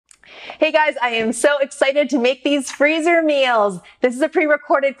Hey guys, I am so excited to make these freezer meals. This is a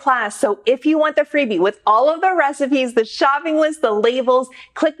pre-recorded class, so if you want the freebie with all of the recipes, the shopping list, the labels,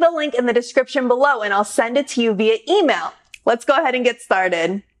 click the link in the description below and I'll send it to you via email. Let's go ahead and get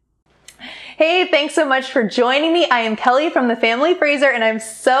started. Hey, thanks so much for joining me. I am Kelly from the Family Freezer and I'm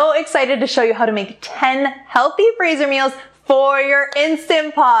so excited to show you how to make 10 healthy freezer meals for your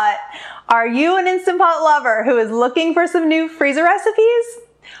Instant Pot. Are you an Instant Pot lover who is looking for some new freezer recipes?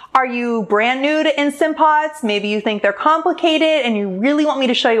 Are you brand new to Instant Pots? Maybe you think they're complicated and you really want me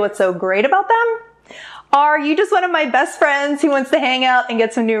to show you what's so great about them? Are you just one of my best friends who wants to hang out and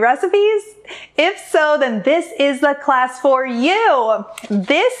get some new recipes? If so, then this is the class for you.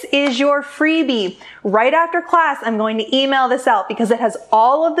 This is your freebie. Right after class, I'm going to email this out because it has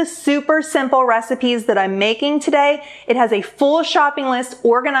all of the super simple recipes that I'm making today. It has a full shopping list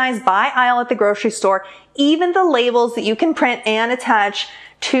organized by aisle at the grocery store, even the labels that you can print and attach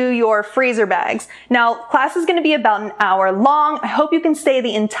to your freezer bags. Now, class is going to be about an hour long. I hope you can stay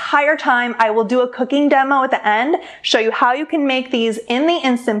the entire time. I will do a cooking demo at the end, show you how you can make these in the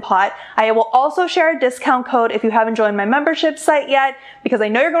Instant Pot. I will also share a discount code if you haven't joined my membership site yet, because I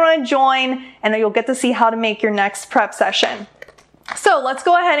know you're going to join and you'll get to see how to make your next prep session. So let's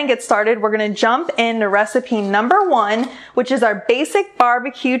go ahead and get started. We're going to jump into recipe number 1, which is our basic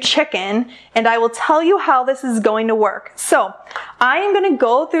barbecue chicken, and I will tell you how this is going to work. So I am going to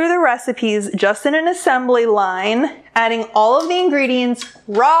go through the recipes just in an assembly line, adding all of the ingredients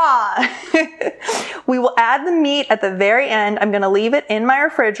raw. We will add the meat at the very end. I'm going to leave it in my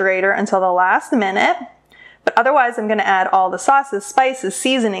refrigerator until the last minute, but otherwise I'm going to add all the sauces, spices,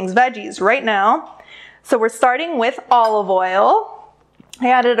 seasonings, veggies right now. So we're starting with olive oil. I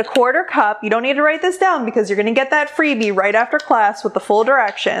added a 1/4 cup. You don't need to write this down because you're going to get that freebie right after class with the full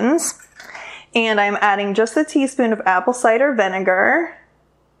directions. And I'm adding just a teaspoon of apple cider vinegar.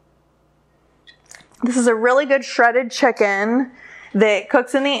 This is a really good shredded chicken that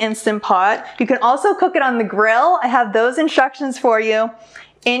cooks in the Instant Pot. You can also cook it on the grill. I have those instructions for you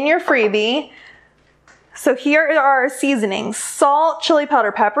in your freebie. So here are our seasonings: salt, chili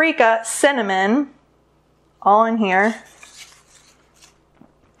powder, paprika, cinnamon, all in here.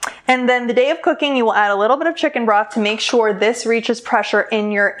 And then the day of cooking, you will add a little bit of chicken broth to make sure this reaches pressure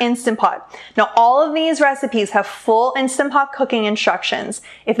in your Instant Pot. Now, all of these recipes have full Instant Pot cooking instructions.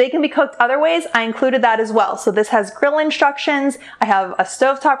 If they can be cooked other ways, I included that as well. So this has grill instructions. I have a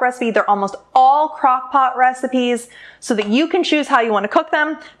stovetop recipe. They're almost all crock pot recipes so that you can choose how you want to cook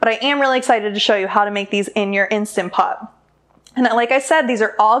them. But I am really excited to show you how to make these in your Instant Pot. And like I said, these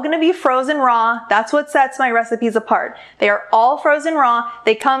are all going to be frozen raw. That's what sets my recipes apart. They are all frozen raw.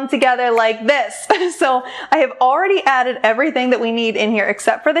 They come together like this. So I have already added everything that we need in here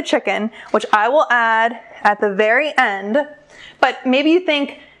except for the chicken, which I will add at the very end. But maybe you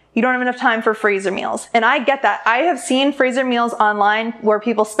think you don't have enough time for freezer meals. And I get that. I have seen freezer meals online where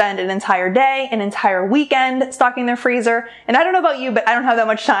people spend an entire day, an entire weekend stocking their freezer. And I don't know about you, but I don't have that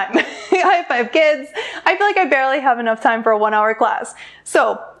much time. I have 5 kids. I feel like I barely have enough time for a 1-hour class.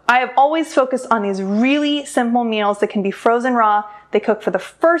 So I have always focused on these really simple meals that can be frozen raw. They cook for the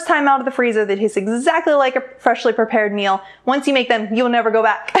first time out of the freezer. They taste exactly like a freshly prepared meal. Once you make them, you'll never go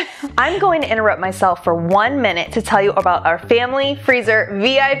back. I'm going to interrupt myself for 1 minute to tell you about our Family Freezer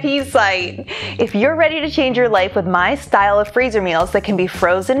VIP site. If you're ready to change your life with my style of freezer meals that can be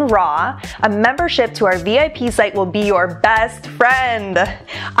frozen raw, a membership to our VIP site will be your best friend.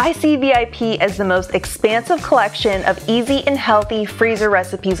 I see VIP as the most expansive collection of easy and healthy freezer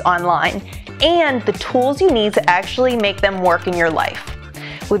recipes online, and the tools you need to actually make them work in your life.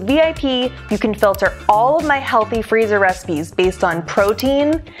 With VIP, you can filter all of my healthy freezer recipes based on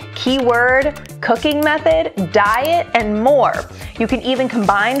protein, keyword, cooking method, diet, and more. You can even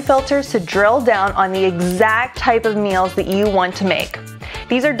combine filters to drill down on the exact type of meals that you want to make.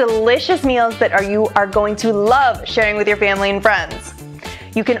 These are delicious meals that you are going to love sharing with your family and friends.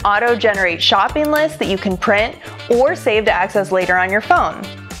 You can auto-generate shopping lists that you can print or save to access later on your phone.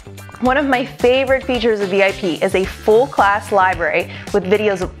 One of my favorite features of VIP is a full class library with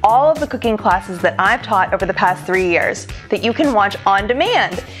videos of all of the cooking classes that I've taught over the past 3 years that you can watch on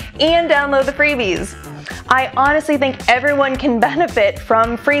demand and download the freebies. I honestly think everyone can benefit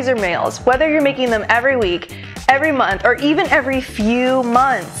from freezer meals, whether you're making them every week, every month, or even every few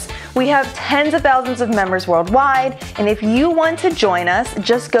months. We have tens of thousands of members worldwide, and if you want to join us,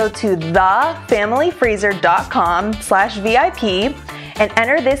 just go to thefamilyfreezer.com/VIP and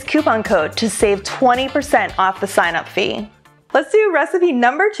enter this coupon code to save 20% off the sign-up fee. Let's do recipe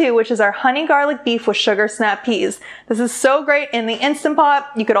number 2, which is our honey garlic beef with sugar snap peas. This is so great in the Instant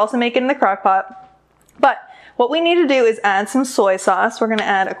Pot. You could also make it in the crock pot. But What we need to do is add some soy sauce. We're gonna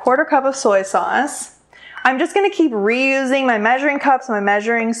add a 1/4 cup of soy sauce. I'm just gonna keep reusing my measuring cups, my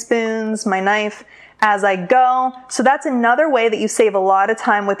measuring spoons, my knife as I go. So that's another way that you save a lot of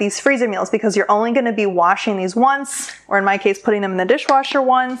time with these freezer meals, because you're only gonna be washing these once, or in my case, putting them in the dishwasher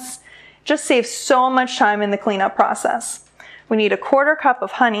once. Just saves so much time in the cleanup process. We need a 1/4 cup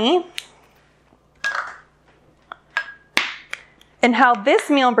of honey. And how this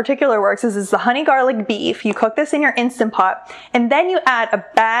meal in particular works is the honey garlic beef. You cook this in your Instant Pot, and then you add a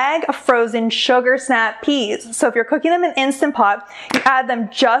bag of frozen sugar snap peas. So if you're cooking them in Instant Pot, you add them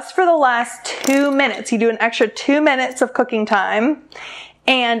just for the last 2 minutes. You do an extra 2 minutes of cooking time,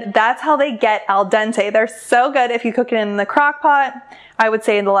 and that's how they get al dente. They're so good if you cook it in the crock pot. I would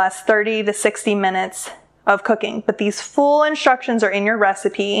say in the last 30 to 60 minutes of cooking. But these full instructions are in your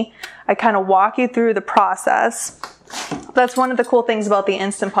recipe. I kind of walk you through the process. That's one of the cool things about the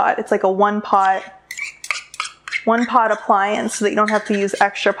Instant Pot. It's like a one pot appliance, so that you don't have to use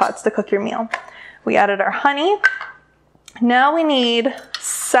extra pots to cook your meal. We added our honey. Now we need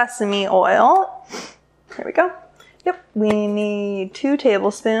sesame oil. Here we go. Yep, we need 2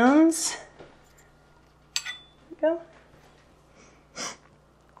 tablespoons. There we go.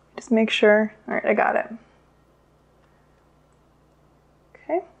 Just make sure. All right, I got it.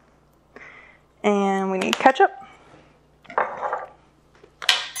 Okay. And we need ketchup.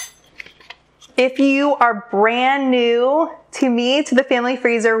 If you are brand new to me, to the Family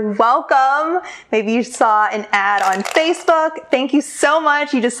Freezer, welcome. Maybe you saw an ad on Facebook. Thank you so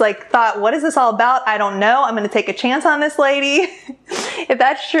much. You just thought, what is this all about? I don't know. I'm going to take a chance on this lady. If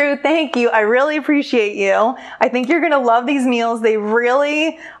that's true, thank you. I really appreciate you. I think you're going to love these meals. They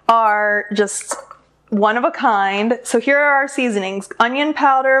really are just one of a kind. So here are our seasonings: onion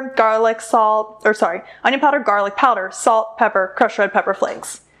powder, garlic powder, salt, pepper, crushed red pepper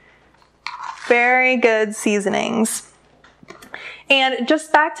flakes. Very good seasonings. And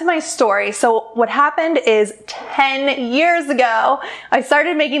just back to my story. So what happened is 10 years ago, I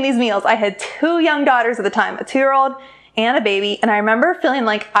started making these meals. I had 2 young daughters at the time, a 2-year-old and a baby. And I remember feeling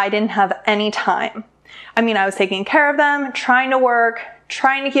like I didn't have any time. I mean, I was taking care of them, trying to work,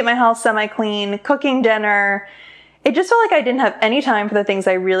 trying to keep my house semi-clean, cooking dinner. It just felt like I didn't have any time for the things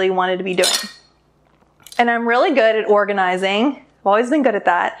I really wanted to be doing. And I'm really good at organizing. I've always been good at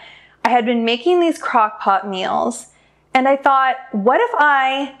that. I had been making these crock pot meals, and I thought, what if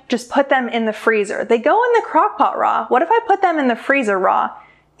I just put them in the freezer? They go in the crock pot raw. What if I put them in the freezer raw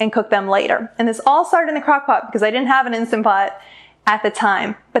and cook them later? And this all started in the crock pot because I didn't have an Instant Pot at the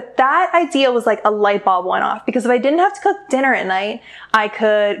time. But that idea was like a light bulb went off, because if I didn't have to cook dinner at night, I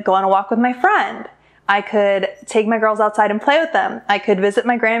could go on a walk with my friend. I could take my girls outside and play with them. I could visit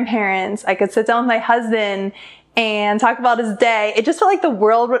my grandparents. I could sit down with my husband and talk about his day. It just felt like the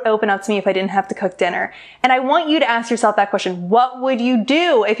world would open up to me if I didn't have to cook dinner. And I want you to ask yourself that question. What would you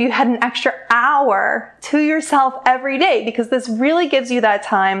do if you had an extra hour to yourself every day? Because this really gives you that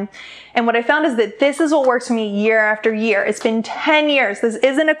time. And what I found is that this is what works for me year after year. It's been 10 years. This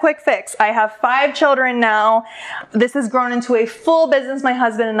isn't a quick fix. I have 5 children now. This has grown into a full business my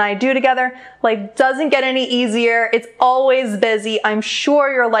husband and I do together. Life doesn't get any easier. It's always busy. I'm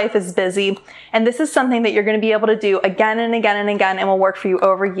sure your life is busy. And this is something that you're going to be able to do again and again and again, and will work for you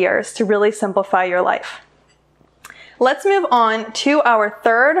over years to really simplify your life. Let's move on to our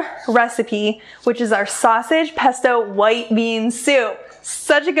third recipe, which is our sausage pesto white bean soup.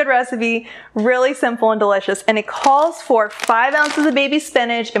 Such a good recipe, really simple and delicious. And it calls for 5 ounces of baby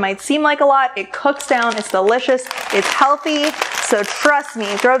spinach. It might seem like a lot. It cooks down. It's delicious. It's healthy. So trust me,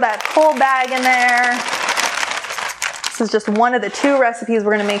 throw that whole bag in there. This is just one of the 2 recipes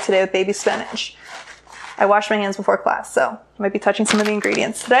we're going to make today with baby spinach. I washed my hands before class, so I might be touching some of the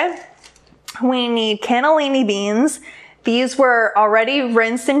ingredients today. We need cannellini beans. These were already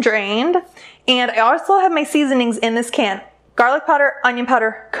rinsed and drained. And I also have my seasonings in this can: garlic powder, onion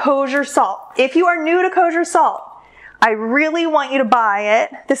powder, kosher salt. If you are new to kosher salt, I really want you to buy it.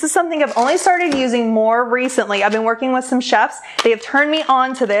 This is something I've only started using more recently. I've been working with some chefs. They have turned me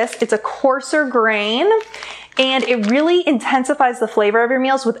on to this. It's a coarser grain, and it really intensifies the flavor of your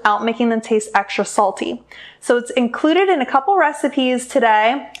meals without making them taste extra salty. So it's included in a couple recipes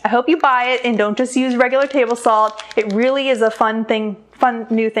today. I hope you buy it and don't just use regular table salt. It really is a fun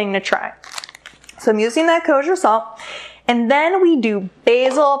new thing to try. So I'm using that kosher salt. And then we do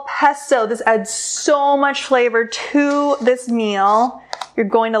basil pesto. This adds so much flavor to this meal. You're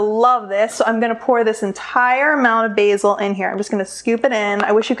going to love this. So I'm going to pour this entire amount of basil in here. I'm just going to scoop it in.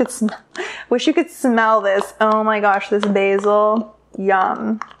 I wish you could smell this. Oh my gosh, this basil,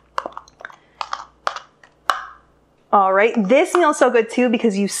 yum. All right, this meal is so good too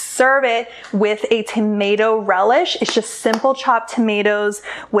because you serve it with a tomato relish. It's just simple chopped tomatoes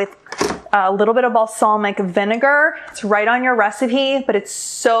with a little bit of balsamic vinegar. It's right on your recipe, but it's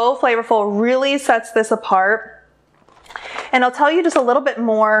so flavorful, really sets this apart. And I'll tell you just a little bit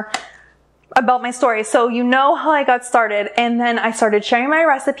more about my story. So you know how I got started, and then I started sharing my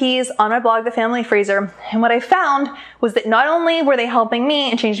recipes on my blog, The Family Freezer. And what I found was that not only were they helping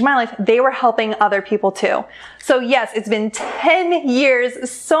me and changing my life, they were helping other people too. So yes, it's been 10 years,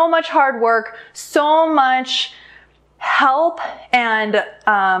 so much hard work, so much help and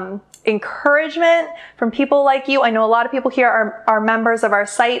encouragement from people like you. I know a lot of people here are members of our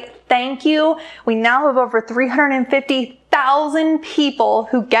site. Thank you. We now have over 350,000 people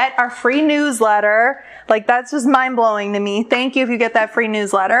who get our free newsletter. Like, that's just mind-blowing to me. Thank you if you get that free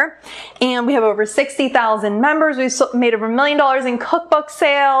newsletter. And we have over 60,000 members. We've made over $1 million in cookbook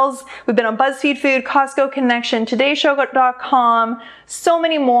sales. We've been on BuzzFeed Food, Costco Connection, TodayShow.com, so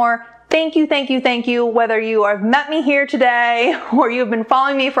many more. Thank you, thank you, thank you. Whether you have met me here today or you've been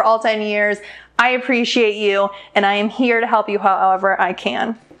following me for all 10 years, I appreciate you, and I am here to help you however I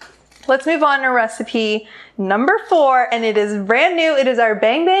can. Let's move on to recipe number 4, and it is brand new. It is our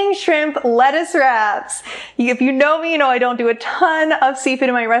Bang Bang Shrimp Lettuce Wraps. If you know me, you know I don't do a ton of seafood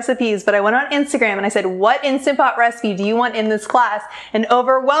in my recipes, but I went on Instagram and I said, what Instant Pot recipe do you want in this class? And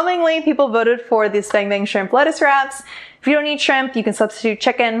overwhelmingly, people voted for this Bang Bang Shrimp Lettuce Wraps. If you don't eat shrimp, you can substitute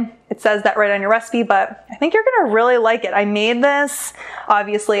chicken. It says that right on your recipe, but I think you're gonna really like it. I made this,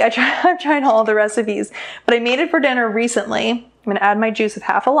 obviously, I've tried all the recipes, but I made it for dinner recently. I'm gonna add my juice of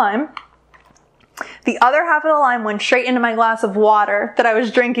half a lime. The other half of the lime went straight into my glass of water that I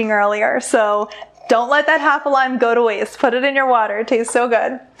was drinking earlier, so don't let that half a lime go to waste. Put it in your water, it tastes so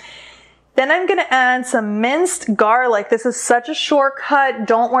good. Then I'm gonna add some minced garlic. This is such a shortcut.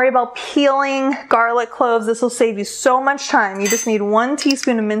 Don't worry about peeling garlic cloves. This will save you so much time. You just need 1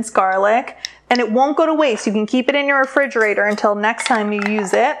 teaspoon of minced garlic, and it won't go to waste. You can keep it in your refrigerator until next time you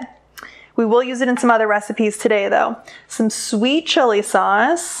use it. We will use it in some other recipes today though. Some sweet chili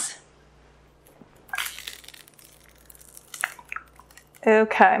sauce.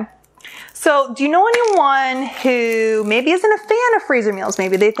 Okay. So do you know anyone who maybe isn't a fan of freezer meals?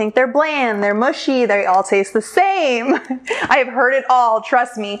 Maybe they think they're bland, they're mushy, they all taste the same. I have heard it all.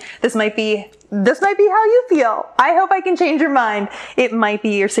 Trust me. This might be how you feel. I hope I can change your mind. It might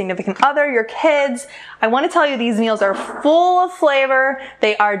be your significant other, your kids. I want to tell you these meals are full of flavor.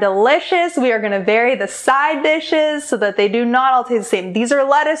 They are delicious. We are going to vary the side dishes so that they do not all taste the same. These are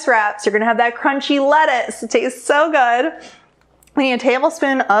lettuce wraps. You're going to have that crunchy lettuce. It tastes so good. We need a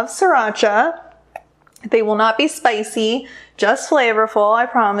tablespoon of sriracha. They will not be spicy, just flavorful, I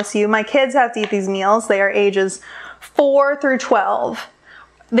promise you. My kids have to eat these meals. They are ages 4 through 12.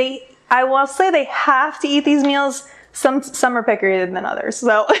 I will say they have to eat these meals. Some are pickier than others.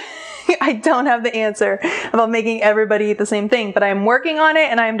 So I don't have the answer about making everybody eat the same thing, but I'm working on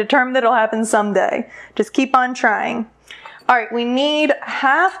it and I'm determined that it'll happen someday. Just keep on trying. All right, we need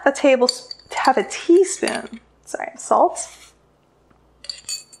half a teaspoon, salt.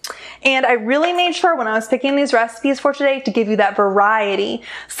 And I really made sure when I was picking these recipes for today to give you that variety.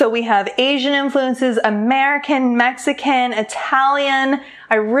 So we have Asian influences, American, Mexican, Italian.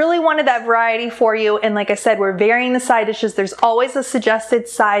 I really wanted that variety for you. And like I said, we're varying the side dishes. There's always a suggested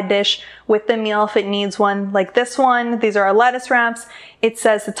side dish with the meal if it needs one, like this one. These are our lettuce wraps. It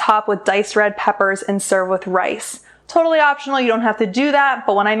says to top with diced red peppers and serve with rice. Totally optional. You don't have to do that.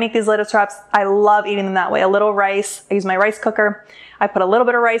 But when I make these lettuce wraps, I love eating them that way. A little rice. I use my rice cooker. I put a little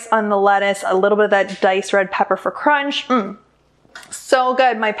bit of rice on the lettuce, a little bit of that diced red pepper for crunch. So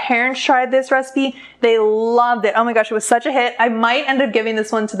good. My parents tried this recipe. They loved it. Oh my gosh, it was such a hit. I might end up giving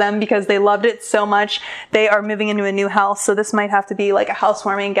this one to them because they loved it so much. They are moving into a new house, so this might have to be like a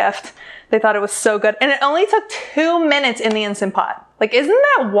housewarming gift. They thought it was so good. And it only took 2 minutes in the Instant Pot. Like, isn't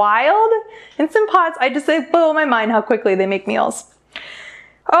that wild? Instant Pots, I just say blow my mind how quickly they make meals.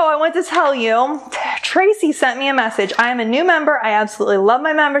 Oh, I want to tell you, Tracy sent me a message. I am a new member. I absolutely love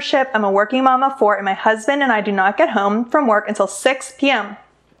my membership. I'm a working mom of 4, and my husband and I do not get home from work until 6 p.m.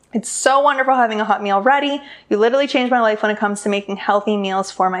 It's so wonderful having a hot meal ready. You literally changed my life when it comes to making healthy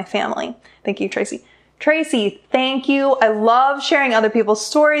meals for my family. Thank you, Tracy. Tracy, thank you. I love sharing other people's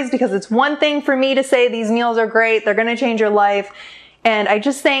stories because it's one thing for me to say these meals are great. They're going to change your life. And I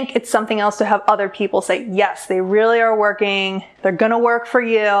just think it's something else to have other people say, yes, they really are working. They're going to work for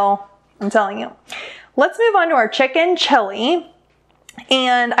you. I'm telling you. Let's move on to our chicken chili.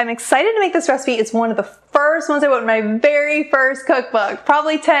 And I'm excited to make this recipe. It's one of the first ones I wrote in my very first cookbook,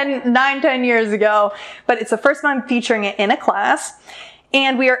 probably 10 years ago. But it's the first time I'm featuring it in a class.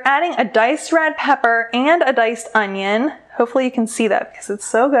 And we are adding a diced red pepper and a diced onion. Hopefully you can see that because it's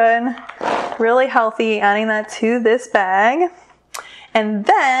so good. Really healthy, adding that to this bag. And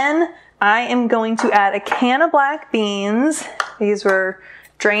then I am going to add a can of black beans. These were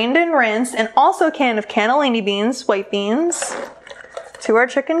drained and rinsed, and also a can of cannellini beans, white beans, to our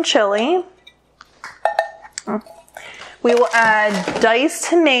chicken chili. We will add diced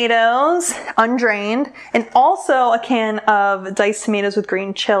tomatoes, undrained, and also a can of diced tomatoes with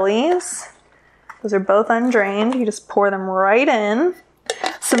green chilies. Those are both undrained. You just pour them right in.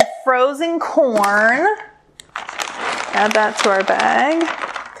 Some frozen corn. Add that to our bag.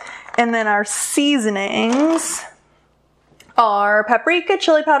 And then our seasonings are paprika,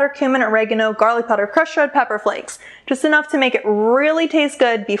 chili powder, cumin, oregano, garlic powder, crushed red pepper flakes. Just enough to make it really taste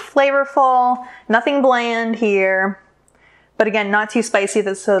good, be flavorful, nothing bland here. But again, not too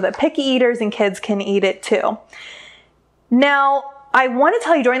spicy so that picky eaters and kids can eat it too. Now, I want to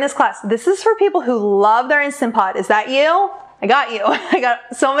tell you during this class, this is for people who love their Instant Pot. Is that you? I got you. I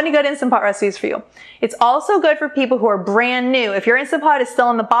got so many good Instant Pot recipes for you. It's also good for people who are brand new. If your Instant Pot is still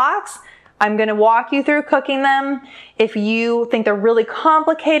in the box, I'm going to walk you through cooking them. If you think they're really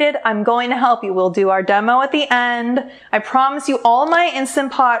complicated, I'm going to help you. We'll do our demo at the end. I promise you all my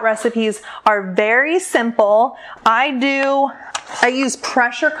Instant Pot recipes are very simple. I use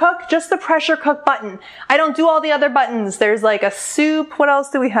pressure cook, just the pressure cook button. I don't do all the other buttons. There's like a soup. What else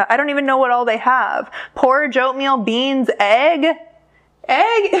do we have? I don't even know what all they have. Porridge, oatmeal, beans, egg.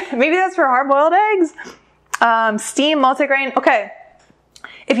 Maybe that's for hard-boiled eggs. Steam, multigrain. Okay.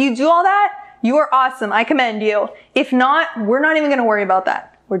 If you do all that, you are awesome. I commend you. If not, we're not even going to worry about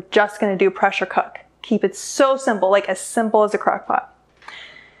that. We're just going to do pressure cook. Keep it so simple, like as simple as a crock pot.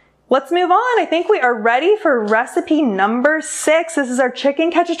 Let's move on. I think we are ready for recipe number 6. This is our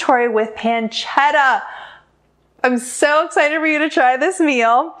chicken cacciatore with pancetta. I'm so excited for you to try this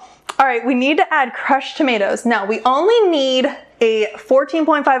meal. All right, we need to add crushed tomatoes. Now, we only need a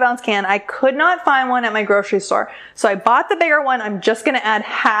 14.5 ounce can. I could not find one at my grocery store, so I bought the bigger one. I'm just gonna add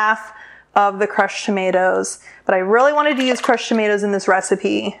half of the crushed tomatoes, but I really wanted to use crushed tomatoes in this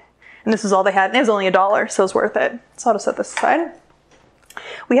recipe, and this is all they had, and it was only $1, so it's worth it. So I'll just set this aside.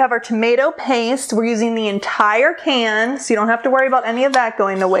 We have our tomato paste. We're using the entire can, so you don't have to worry about any of that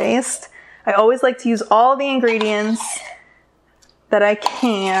going to waste. I always like to use all the ingredients that I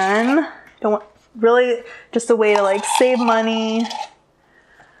can. Really just a way to like save money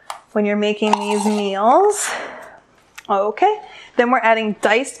when you're making these meals. Okay, then we're adding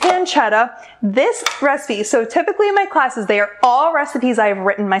diced pancetta. This recipe, so typically in my classes, they are all recipes I have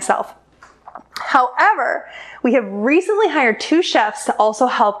written myself. However, we have recently hired 2 chefs to also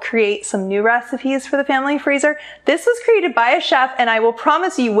help create some new recipes for the family freezer. This was created by a chef, and I will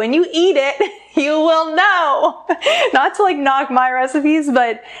promise you, when you eat it, you will know. Not to like knock my recipes,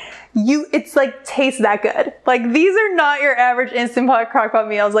 but it's like tastes that good. Like these are not your average Instant Pot crockpot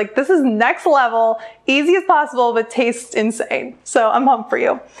meals. Like this is next level, easy as possible, but tastes insane. So I'm pumped for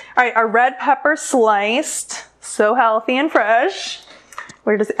you. All right, our red pepper sliced, so healthy and fresh.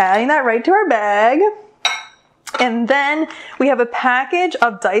 We're just adding that right to our bag. And then we have a package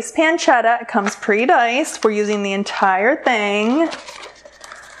of diced pancetta. It comes pre-diced. We're using the entire thing.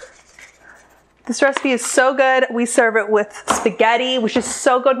 This recipe is so good. We serve it with spaghetti, which is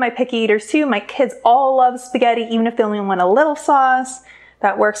so good with my picky eaters too. My kids all love spaghetti, even if they only want a little sauce.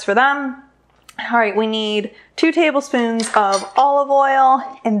 That works for them. All right, we need 2 tablespoons of olive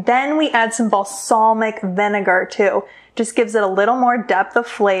oil, and then we add some balsamic vinegar too. Just gives it a little more depth of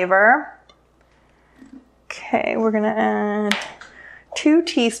flavor. Okay, we're gonna add 2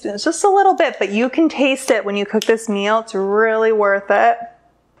 teaspoons, just a little bit, but you can taste it when you cook this meal. It's really worth it.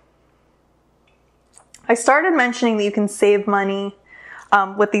 I started mentioning that you can save money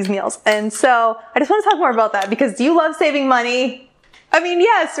with these meals. And so I just want to talk more about that because do you love saving money? I mean,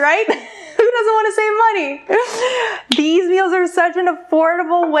 yes, right? Who doesn't want to save money? These meals are such an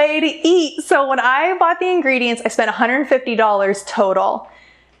affordable way to eat. So when I bought the ingredients, I spent $150 total.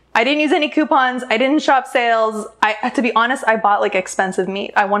 I didn't use any coupons. I didn't shop sales. To be honest, I bought like expensive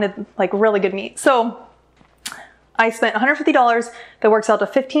meat. I wanted like really good meat. So I spent $150. That works out to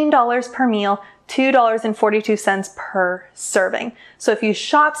 $15 per meal, $2.42 per serving. So if you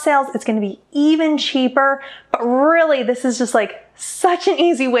shop sales, it's going to be even cheaper. But really, this is just like such an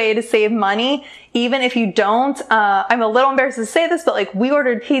easy way to save money. Even if you don't, I'm a little embarrassed to say this, but like we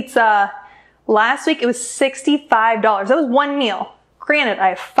ordered pizza last week. It was $65. That was one meal. Granted, I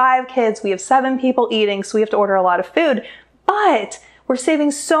have 5 kids. We have 7 people eating, so we have to order a lot of food. But we're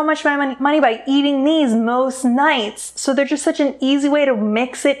saving so much money by eating these most nights. So they're just such an easy way to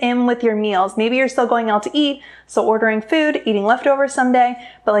mix it in with your meals. Maybe you're still going out to eat, so ordering food, eating leftovers someday,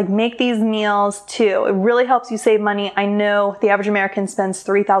 but like make these meals too. It really helps you save money. I know the average American spends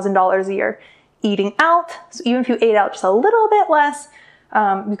 $3,000 a year eating out. So even if you ate out just a little bit less,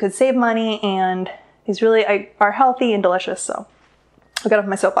 you could save money, and these really are healthy and delicious. So I'll get off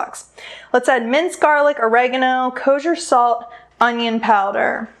my soapbox. Let's add minced garlic, oregano, kosher salt, onion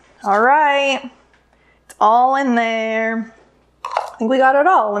powder. All right, it's all in there. I think we got it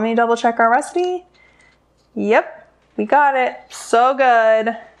all. Let me double check our recipe. Yep, we got it. So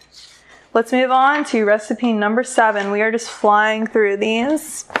good. Let's move on to recipe number 7. We are just flying through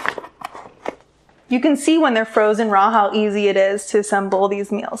these. You can see when they're frozen raw how easy it is to assemble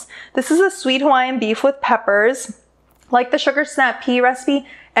these meals. This is a sweet Hawaiian beef with peppers. Like the sugar snap pea recipe,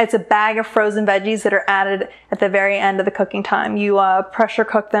 it's a bag of frozen veggies that are added at the very end of the cooking time. You pressure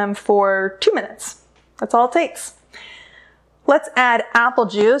cook them for 2 minutes. That's all it takes. Let's add apple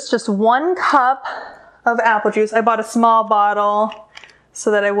juice, just 1 cup of apple juice. I bought a small bottle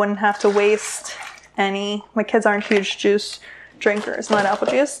so that I wouldn't have to waste any. My kids aren't huge juice drinkers, not apple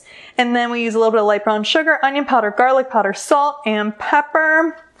juice. And then we use a little bit of light brown sugar, onion powder, garlic powder, salt, and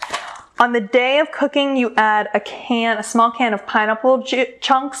pepper. On the day of cooking, you add a small can of pineapple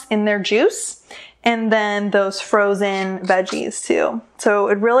chunks in their juice, and then those frozen veggies too. So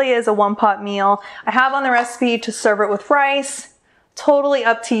it really is a 1-pot meal. I have on the recipe to serve it with rice. Totally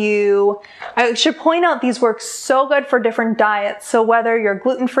up to you. I should point out these work so good for different diets. So whether you're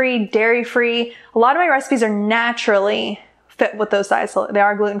gluten-free, dairy-free, a lot of my recipes are naturally fit with those diets. So they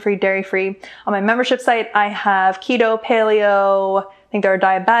are gluten-free, dairy-free. On my membership site, I have keto, paleo, I think they're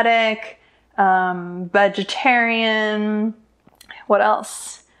diabetic, vegetarian, what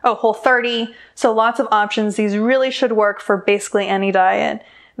else? Oh, Whole30. So lots of options. These really should work for basically any diet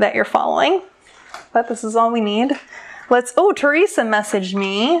that you're following. But this is all we need. Teresa messaged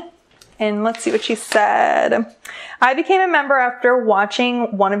me, and let's see what she said. I became a member after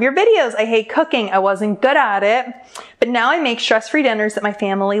watching one of your videos. I hate cooking. I wasn't good at it, but now I make stress-free dinners that my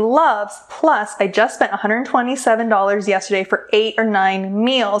family loves. Plus, I just spent $127 yesterday for 8 or 9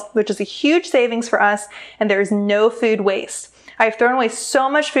 meals, which is a huge savings for us, and there is no food waste. I've thrown away so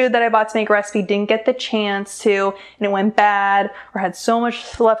much food that I bought to make a recipe, didn't get the chance to, and it went bad, or had so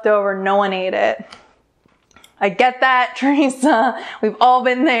much left over, no one ate it. I get that, Teresa. We've all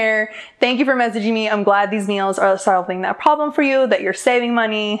been there. Thank you for messaging me. I'm glad these meals are solving that problem for you, that you're saving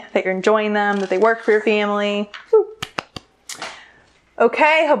money, that you're enjoying them, that they work for your family. Woo.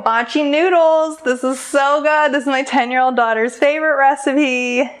 Okay, hibachi noodles. This is so good. This is my 10-year-old daughter's favorite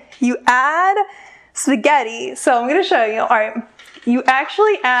recipe. You add spaghetti. So I'm going to show you. All right. You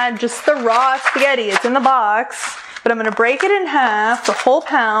actually add just the raw spaghetti. It's in the box. But I'm going to break it in half, the whole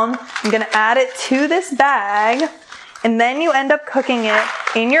pound. I'm going to add it to this bag, and then you end up cooking it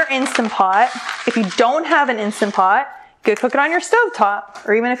in your Instant Pot. If you don't have an Instant Pot, you could cook it on your stovetop,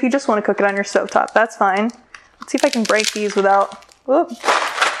 or even if you just want to cook it on your stovetop, that's fine. Let's see if I can break these without, I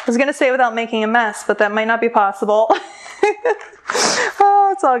was going to say without making a mess, but that might not be possible.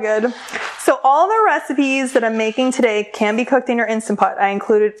 Oh, it's all good. So all the recipes that I'm making today can be cooked in your Instant Pot. I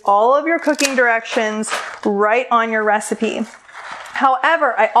included all of your cooking directions right on your recipe.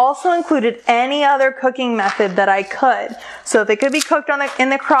 However, I also included any other cooking method that I could. So if it could be cooked in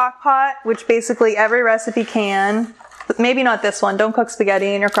the crock pot, which basically every recipe can, but maybe not this one. Don't cook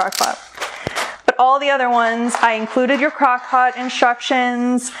spaghetti in your crock pot. But all the other ones, I included your crock pot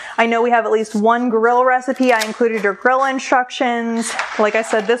instructions. I know we have at least one grill recipe. I included your grill instructions. Like I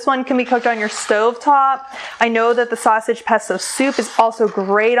said, this one can be cooked on your stovetop. I know that the sausage pesto soup is also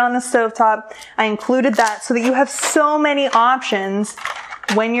great on the stovetop. I included that so that you have so many options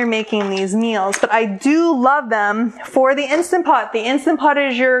when you're making these meals. But I do love them for the Instant Pot. The Instant Pot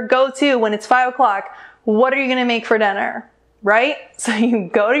is your go-to when it's 5 o'clock. What are you going to make for dinner? Right? So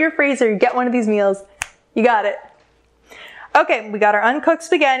you go to your freezer, you get one of these meals, you got it. Okay, we got our uncooked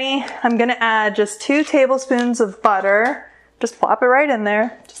spaghetti. I'm going to add just 2 tablespoons of butter. Just plop it right in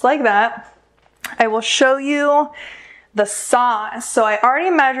there, just like that. I will show you the sauce. So I already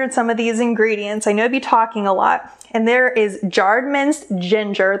measured some of these ingredients. I know I'd be talking a lot. And there is jarred minced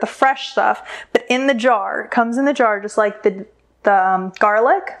ginger, the fresh stuff, but in the jar. It comes in the jar just like the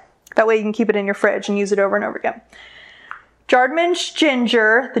garlic. That way you can keep it in your fridge and use it over and over again. Jarred minced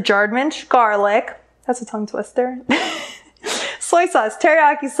ginger, the jarred minced garlic, that's a tongue twister, soy sauce,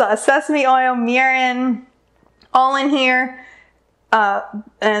 teriyaki sauce, sesame oil, mirin, all in here,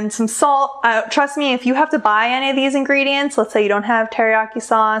 and some salt. Trust me, if you have to buy any of these ingredients, let's say you don't have teriyaki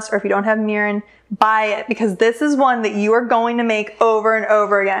sauce or if you don't have mirin, buy it because this is one that you are going to make over and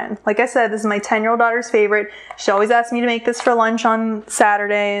over again. Like I said, this is my 10-year-old daughter's favorite. She always asks me to make this for lunch on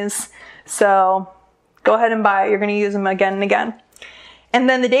Saturdays. So go ahead and buy it. You're going to use them again and again. And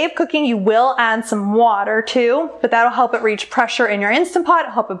then the day of cooking, you will add some water too, but that'll help it reach pressure in your Instant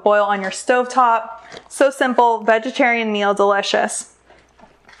Pot, help it boil on your stovetop. So simple, vegetarian meal, delicious.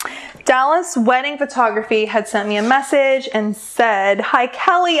 Dallas Wedding Photography had sent me a message and said, "Hi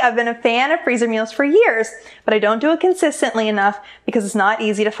Kelly, I've been a fan of freezer meals for years, but I don't do it consistently enough because it's not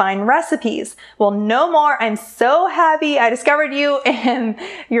easy to find recipes. Well, no more. I'm so happy I discovered you and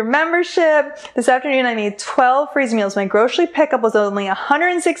your membership. This afternoon I made 12 freezer meals. My grocery pickup was only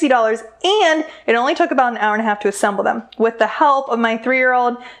 $160 and it only took about an hour and a half to assemble them. With the help of my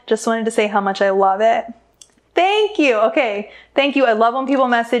 3-year-old, just wanted to say how much I love it." Thank you. Okay. Thank you. I love when people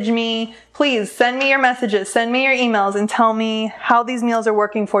message me. Please send me your messages, send me your emails and tell me how these meals are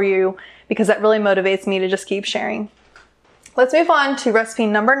working for you because that really motivates me to just keep sharing. Let's move on to recipe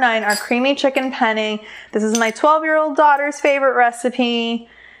number 9, our creamy chicken penne. This is my 12-year-old daughter's favorite recipe.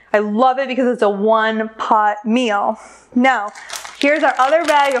 I love it because it's a one-pot meal. Now, here's our other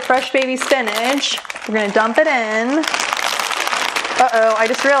bag of fresh baby spinach. We're going to dump it in. Uh-oh, I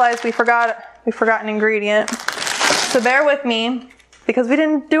just realized we forgot an ingredient. So bear with me because we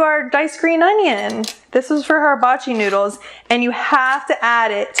didn't do our diced green onion. This is for her hibachi noodles and you have to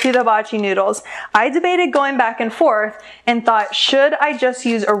add it to the hibachi noodles. I debated going back and forth and thought, should I just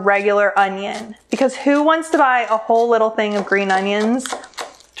use a regular onion? Because who wants to buy a whole little thing of green onions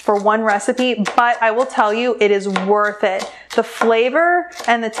for one recipe? But I will tell you, it is worth it. The flavor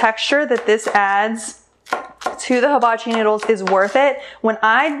and the texture that this adds to the hibachi noodles is worth it. When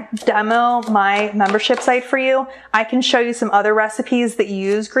I demo my membership site for you, I can show you some other recipes that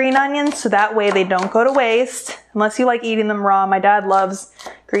use green onions so that way they don't go to waste unless you like eating them raw. My dad loves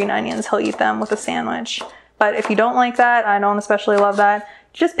green onions. He'll eat them with a sandwich. But if you don't like that, I don't especially love that,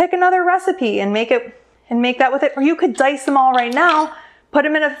 just pick another recipe and make that with it. Or you could dice them all right now, put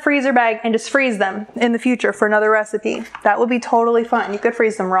them in a freezer bag and just freeze them in the future for another recipe. That would be totally fun. You could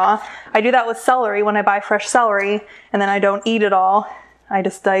freeze them raw. I do that with celery when I buy fresh celery and then I don't eat it all. I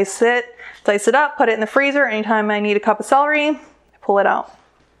just dice it up, put it in the freezer. Anytime I need a cup of celery, I pull it out.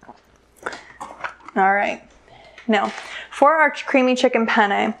 All right. Now, for our creamy chicken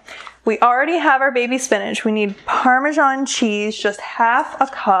penne, we already have our baby spinach. We need Parmesan cheese, just half a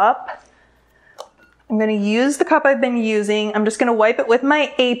cup. I'm going to use the cup I've been using. I'm just going to wipe it with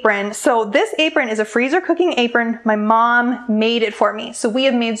my apron. So this apron is a freezer cooking apron. My mom made it for me. So we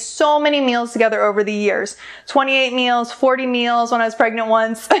have made so many meals together over the years. 28 meals, 40 meals when I was pregnant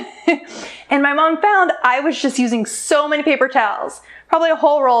once. And my mom found I was just using so many paper towels, probably a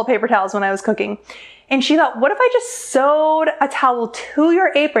whole roll of paper towels when I was cooking. And she thought, what if I just sewed a towel to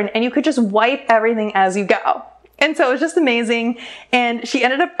your apron and you could just wipe everything as you go? And so it was just amazing. And she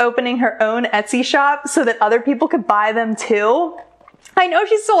ended up opening her own Etsy shop so that other people could buy them too. I know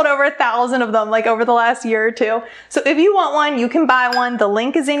she's sold over 1,000 of them like over the last year or two. So if you want one, you can buy one. The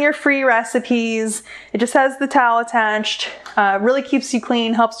link is in your free recipes. It just has the towel attached. Really keeps you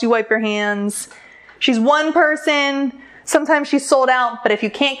clean, helps you wipe your hands. She's one person. Sometimes she's sold out, but if you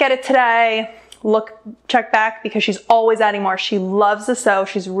can't get it today, check back because she's always adding more. She loves to sew.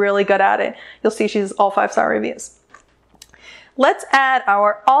 She's really good at it. You'll see she's all 5-star reviews. Let's add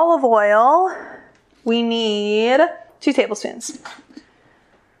our olive oil. We need 2 tablespoons.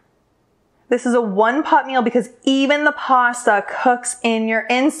 This is a one-pot meal because even the pasta cooks in your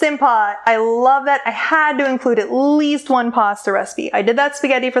Instant Pot. I love that. I had to include at least one pasta recipe. I did that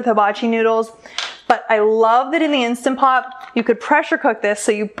spaghetti for the hibachi noodles, but I love that in the Instant Pot, you could pressure cook this.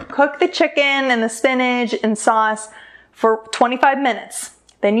 So you cook the chicken and the spinach and sauce for 25 minutes.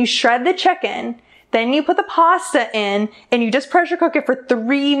 Then you shred the chicken. Then you put the pasta in and you just pressure cook it for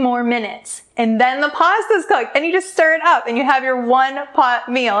 3 more minutes. And then the pasta's cooked and you just stir it up and you have your one-pot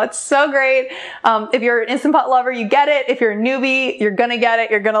meal. It's so great. If you're an Instant Pot lover, you get it. If you're a newbie, you're gonna get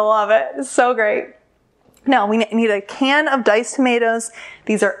it. You're gonna love it. It's so great. Now we need a can of diced tomatoes.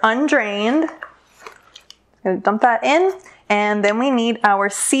 These are undrained. I'm gonna dump that in. And then we need our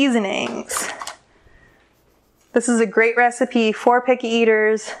seasonings. This is a great recipe for picky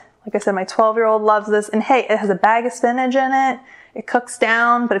eaters. Like I said, my 12-year-old loves this. And hey, it has a bag of spinach in it. It cooks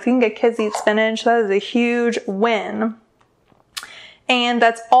down, but if you can get kids to eat spinach, that is a huge win. And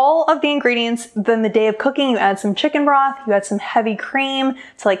that's all of the ingredients. Then the day of cooking, you add some chicken broth, you add some heavy cream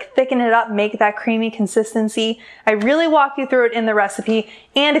to like thicken it up, make that creamy consistency. I really walk you through it in the recipe.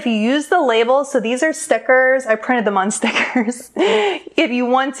 And if you use the labels, so these are stickers, I printed them on stickers. If you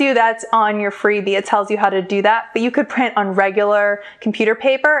want to, that's on your freebie. It tells you how to do that, but you could print on regular computer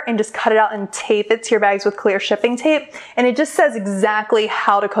paper and just cut it out and tape it to your bags with clear shipping tape. And it just says exactly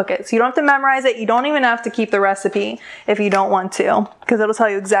how to cook it. So you don't have to memorize it. You don't even have to keep the recipe if you don't want to, because it'll tell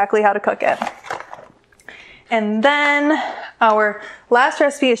you exactly how to cook it. And then our last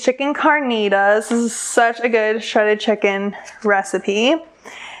recipe is chicken carnitas. This is such a good shredded chicken recipe.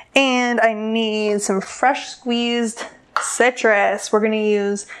 And I need some fresh squeezed citrus. We're gonna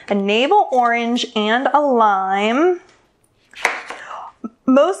use a navel orange and a lime.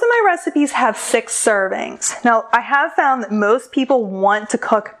 Most of my recipes have 6 servings. Now, I have found that most people want to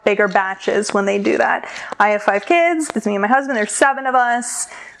cook bigger batches when they do that. I have 5 kids, it's me and my husband, there's 7 of us.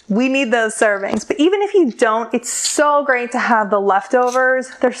 We need those servings. But even if you don't, it's so great to have the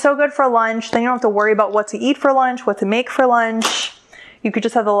leftovers. They're so good for lunch. Then you don't have to worry about what to eat for lunch, what to make for lunch. You could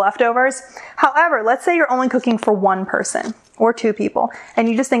just have the leftovers. However, let's say you're only cooking for 1 person or 2 people, and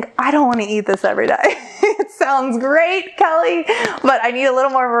you just think, I don't want to eat this every day. It sounds great, Kelly, but I need a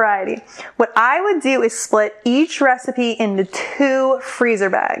little more variety. What I would do is split each recipe into 2 freezer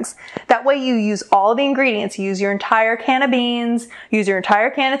bags. That way you use all the ingredients. You use your entire can of beans, use your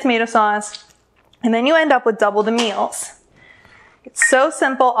entire can of tomato sauce, and then you end up with double the meals. It's so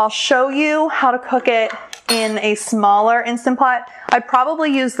simple. I'll show you how to cook it in a smaller Instant Pot. I'd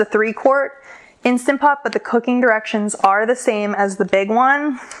probably use the 3-quart Instant Pot, but the cooking directions are the same as the big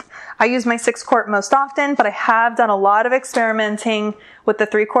one. I use my 6-quart most often, but I have done a lot of experimenting with the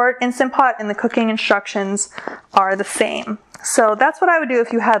 3-quart Instant Pot, and the cooking instructions are the same. So that's what I would do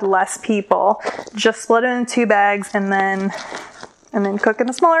if you had less people. Just split it in 2 bags and then cook in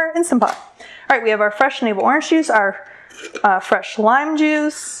a smaller Instant Pot. All right, we have our fresh navel orange juice, our fresh lime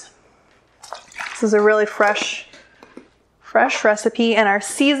juice. This is a really fresh recipe, and our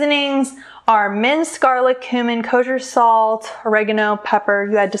seasonings are minced garlic, cumin, kosher salt, oregano, pepper.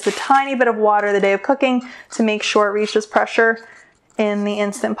 You add just a tiny bit of water the day of cooking to make sure it reaches pressure in the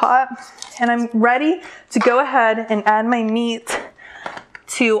Instant Pot. And I'm ready to go ahead and add my meat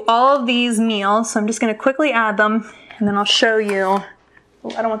to all of these meals. So I'm just going to quickly add them, and then I'll show you.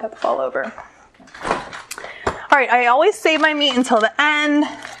 Oh, I don't want that to fall over. All right, I always save my meat until the end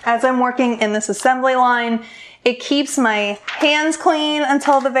as I'm working in this assembly line. It keeps my hands clean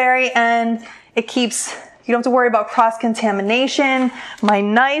until the very end. You don't have to worry about cross-contamination. My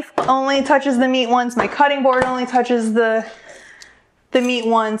knife only touches the meat once. My cutting board only touches the meat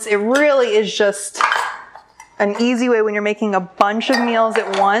once. It really is just an easy way when you're making a bunch of meals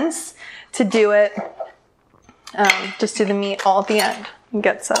at once to do it. Just do the meat all at the end and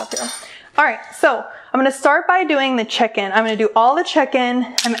get set up here. All right, so I'm going to start by doing the chicken. I'm going to do all the chicken.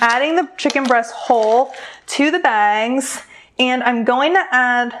 I'm adding the chicken breast whole to the bags, and I'm going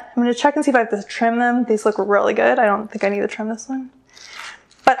to check and see if I have to trim them. These look really good. I don't think I need to trim this one.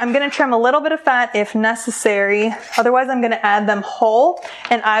 But I'm going to trim a little bit of fat if necessary. Otherwise, I'm going to add them whole,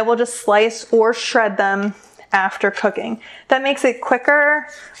 and I will just slice or shred them after cooking. That makes it quicker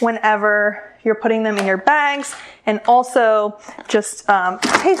whenever you're putting them in your bags, and also just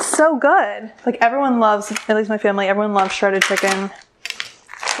tastes so good. Like everyone loves, at least my family, everyone loves shredded chicken.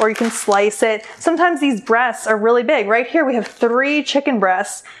 Or you can slice it. Sometimes these breasts are really big. Right here we have 3 chicken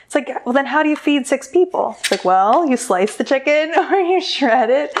breasts. It's like, well then how do you feed 6 people? It's like, well, you slice the chicken or you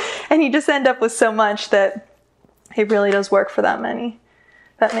shred it, and you just end up with so much that it really does work for that many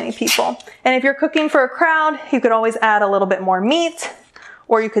people. And if you're cooking for a crowd, you could always add a little bit more meat.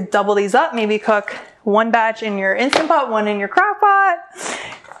 Or you could double these up, maybe cook 1 batch in your Instant Pot, 1 in your crock pot.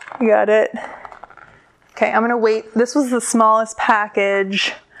 You got it. Okay, I'm gonna wait. This was the smallest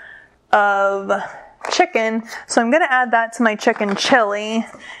package of chicken, so I'm gonna add that to my chicken chili,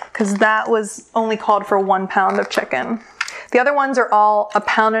 because that was only called for 1 pound of chicken. The other ones are all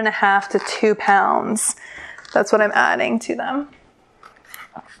 1.5 pounds to 2 pounds. That's what I'm adding to them.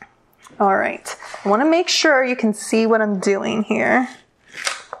 All right, I wanna make sure you can see what I'm doing here.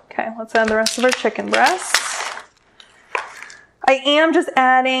 Okay, let's add the rest of our chicken breasts. I am just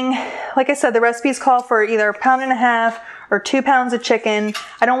adding, like I said, the recipes call for either 1.5 pounds or 2 pounds of chicken.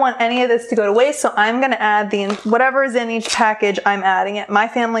 I don't want any of this to go to waste, so I'm gonna add whatever is in each package, I'm adding it. My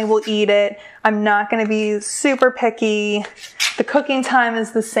family will eat it. I'm not gonna be super picky. The cooking time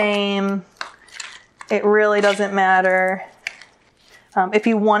is the same. It really doesn't matter. If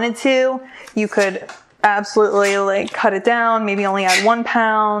you wanted to, you could absolutely cut it down, maybe only add 1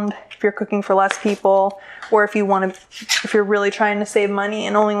 pound if you're cooking for less people, or if you're really trying to save money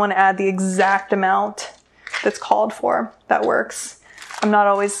and only want to add the exact amount that's called for. That works. I'm not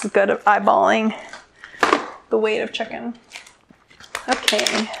always good at eyeballing the weight of chicken.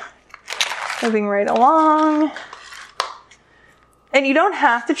 Okay, moving right along. And you don't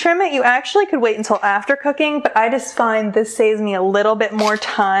have to trim it. You actually could wait until after cooking, but I just find this saves me a little bit more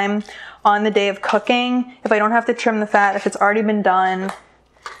time on the day of cooking. If I don't have to trim the fat, if it's already been done,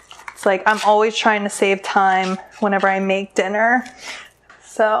 it's like I'm always trying to save time whenever I make dinner.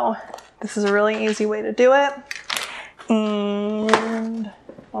 So this is a really easy way to do it. And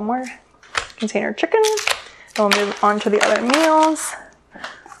one more container chicken. And we'll move on to the other meals.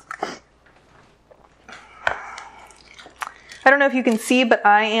 I don't know if you can see, but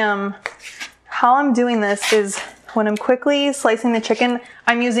how I'm doing this is when I'm quickly slicing the chicken,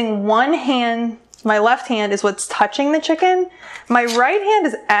 I'm using one hand. My left hand is what's touching the chicken. My right hand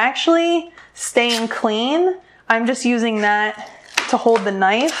is actually staying clean. I'm just using that to hold the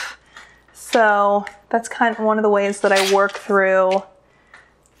knife. So that's kind of one of the ways that I work through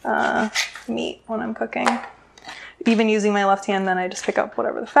meat when I'm cooking. Even using my left hand, then I just pick up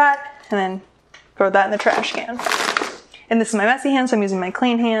whatever the fat and then throw that in the trash can. And this is my messy hand, so I'm using my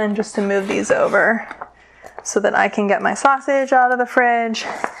clean hand just to move these over so that I can get my sausage out of the fridge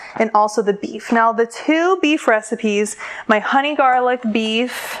and also the beef. Now the two beef recipes, my honey garlic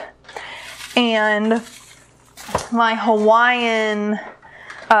beef and my Hawaiian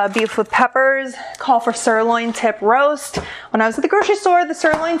beef with peppers, call for sirloin tip roast. When I was at the grocery store, the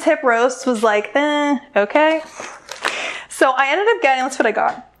sirloin tip roast was like, okay. So I ended up getting, that's what I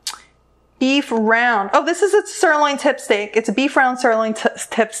got. Beef round. Oh, this is a sirloin tip steak. It's a beef round sirloin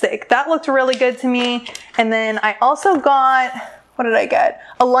tip steak. That looked really good to me. And then I also got, what did I get?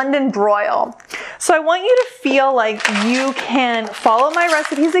 A London broil. So I want you to feel like you can follow my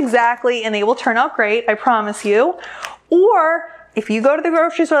recipes exactly and they will turn out great, I promise you. Or if you go to the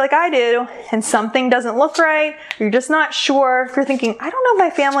grocery store like I do and something doesn't look right, you're just not sure, if you're thinking, I don't know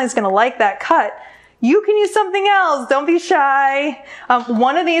if my family's gonna like that cut, you can use something else. Don't be shy.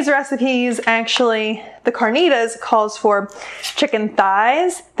 One of these recipes, actually, the Carnitas, calls for chicken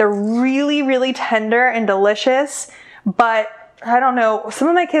thighs. They're really, really tender and delicious, but I don't know, some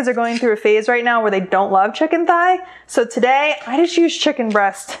of my kids are going through a phase right now where they don't love chicken thigh. So today, I just used chicken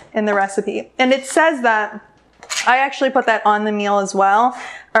breast in the recipe. And it says that, I actually put that on the meal as well,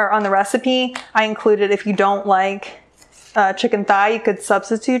 or on the recipe. I included, if you don't like chicken thigh, you could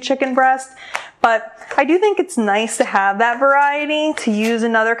substitute chicken breast. But I do think it's nice to have that variety, to use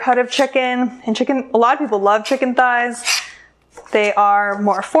another cut of chicken. And chicken, a lot of people love chicken thighs. They are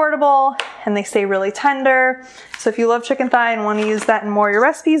more affordable and they stay really tender. So if you love chicken thigh and want to use that in more of your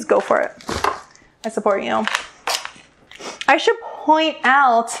recipes, go for it. I support you. I should point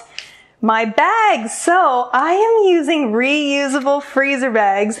out my bags. So I am using reusable freezer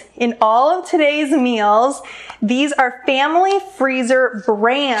bags in all of today's meals. These are Family Freezer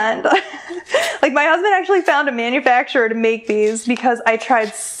brand. Like my husband actually found a manufacturer to make these because I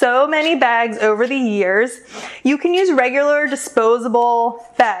tried so many bags over the years. You can use regular disposable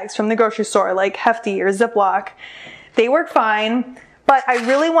bags from the grocery store like Hefty or Ziploc. They work fine, but I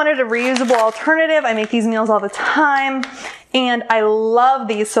really wanted a reusable alternative. I make these meals all the time. And I love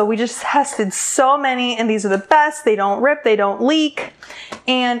these, so we just tested so many, and these are the best. They don't rip, they don't leak,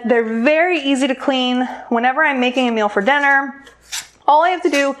 and they're very easy to clean. Whenever I'm making a meal for dinner, all I have to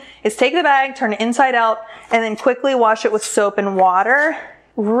do is take the bag, turn it inside out, and then quickly wash it with soap and water.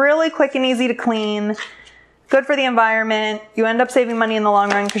 Really quick and easy to clean. Good for the environment. You end up saving money in the long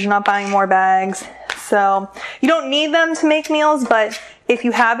run because you're not buying more bags. So you don't need them to make meals, but if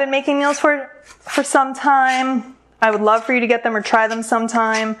you have been making meals for some time, I would love for you to get them or try them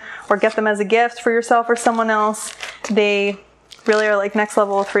sometime or get them as a gift for yourself or someone else. They really are like next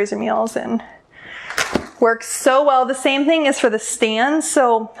level of freezer meals and work so well. The same thing is for the stands.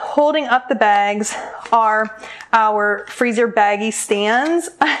 So holding up the bags are our freezer baggy stands,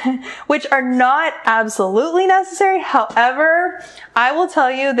 which are not absolutely necessary. However, I will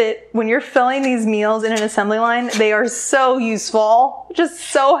tell you that when you're filling these meals in an assembly line, they are so useful, just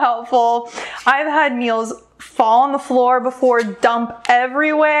so helpful. I've had meals fall on the floor before, dump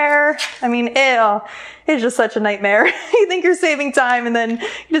everywhere. I mean, ew, it's just such a nightmare. You think you're saving time and then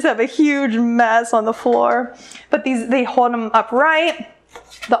you just have a huge mess on the floor. But these, they hold them upright.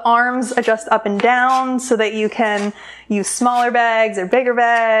 The arms adjust up and down so that you can use smaller bags or bigger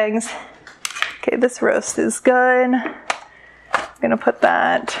bags. Okay, this roast is good. I'm gonna put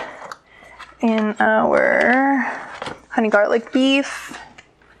that in our honey garlic beef.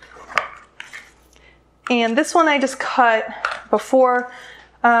 And this one I just cut before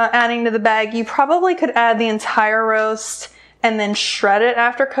adding to the bag. You probably could add the entire roast and then shred it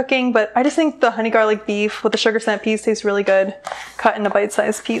after cooking, but I just think the honey garlic beef with the sugar snap peas tastes really good cut into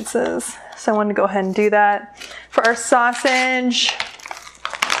bite-sized pizzas. So I wanted to go ahead and do that. For our sausage,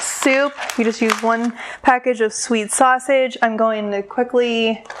 soup. You just use 1 package of sweet sausage. I'm going to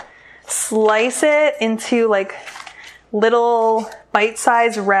quickly slice it into like little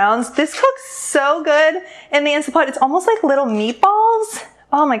bite-sized rounds. This cooks so good in the Instant Pot. It's almost like little meatballs.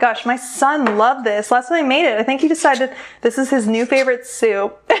 Oh my gosh, my son loved this. Last time I made it, I think he decided this is his new favorite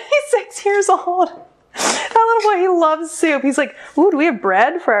soup. He's 6 years old. That little boy, he loves soup. He's like, ooh, do we have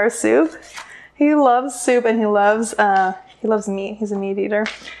bread for our soup? He loves soup and he loves meat. He's a meat eater.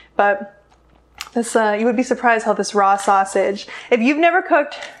 But this, you would be surprised how this raw sausage, if you've never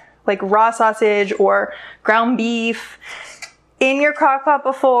cooked like raw sausage or ground beef in your crock pot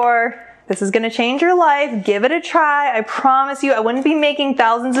before, this is going to change your life. Give it a try. I promise you, I wouldn't be making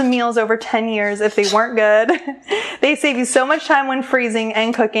thousands of meals over 10 years if they weren't good. They save you so much time when freezing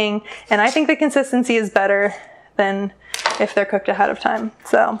and cooking, and I think the consistency is better than if they're cooked ahead of time.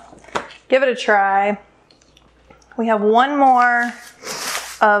 So give it a try. We have 1 more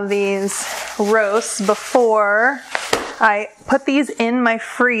of these roasts before I put these in my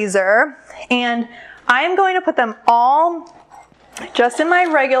freezer, and I am going to put them all just in my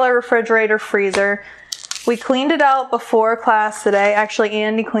regular refrigerator freezer. We cleaned it out before class today. Actually,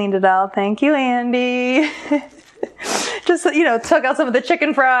 Andy cleaned it out. Thank you, Andy. Just, you know, took out some of the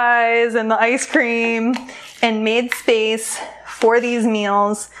chicken fries and the ice cream and made space for these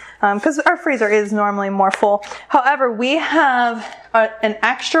meals because our freezer is normally more full. However, we have an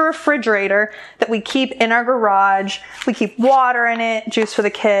extra refrigerator that we keep in our garage. We keep water in it, juice for the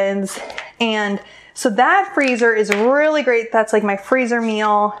kids, and so that freezer is really great. That's like my freezer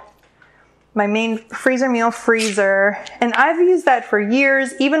meal, my main freezer meal freezer. And I've used that for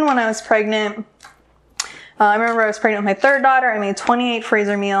years, even when I was pregnant. I remember I was pregnant with my 3rd daughter. I made 28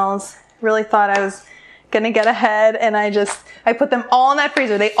 freezer meals. Really thought I was gonna get ahead, and I put them all in that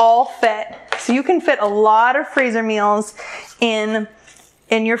freezer. They all fit. So you can fit a lot of freezer meals in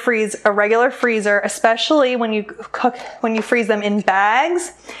your a regular freezer, especially when you freeze them in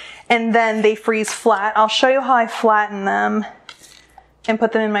bags. And then they freeze flat. I'll show you how I flatten them and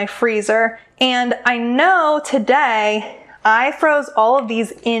put them in my freezer. And I know today I froze all of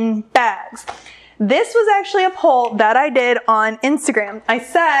these in bags. This was actually a poll that I did on Instagram. I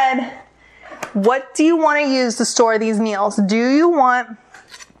said, what do you want to use to store these meals? Do you want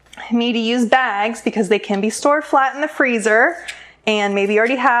me to use bags because they can be stored flat in the freezer and maybe you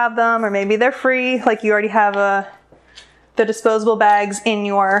already have them, or maybe they're free, like you already have the disposable bags in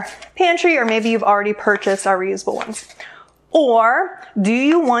your pantry, or maybe you've already purchased our reusable ones. Or do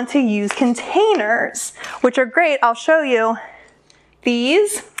you want to use containers, which are great. I'll show you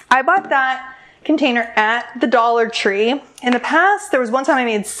these. I bought that container at the Dollar Tree. In the past, there was one time I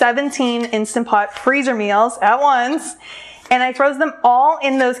made 17 Instant Pot freezer meals at once, and I froze them all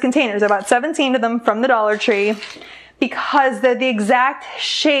in those containers. I bought 17 of them from the Dollar Tree, because they're the exact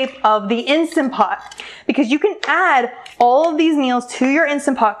shape of the Instant Pot. Because you can add all of these meals to your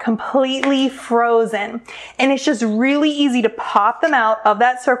Instant Pot completely frozen. And it's just really easy to pop them out of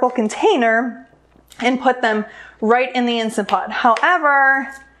that circle container and put them right in the Instant Pot. However,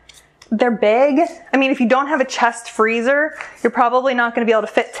 they're big. I mean, if you don't have a chest freezer, you're probably not going to be able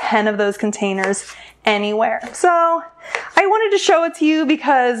to fit 10 of those containers anywhere. So I wanted to show it to you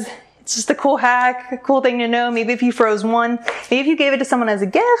because it's just a cool hack, a cool thing to know. Maybe if you froze one, maybe if you gave it to someone as a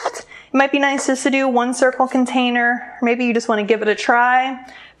gift, it might be nice just to do 1 circle container. Or maybe you just want to give it a try.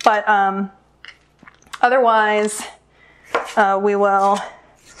 But otherwise, we will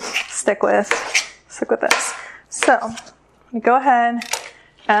stick with this. So let me go ahead,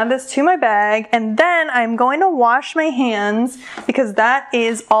 add this to my bag, and then I'm going to wash my hands because that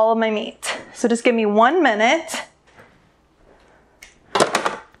is all of my meat. So just give me 1 minute.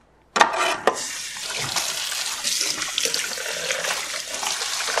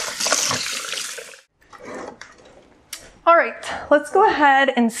 All right, let's go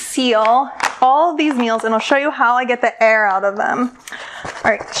ahead and seal all of these meals, and I'll show you how I get the air out of them.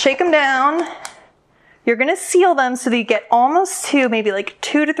 All right, shake them down. You're gonna seal them so that you get almost to maybe like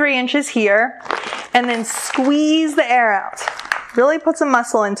 2 to 3 inches here, and then squeeze the air out. Really put some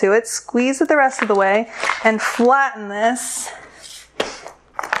muscle into it, squeeze it the rest of the way, and flatten this.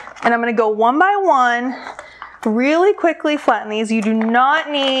 And I'm gonna go one by one, really quickly flatten these. You do not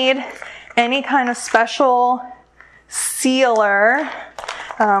need any kind of special sealer.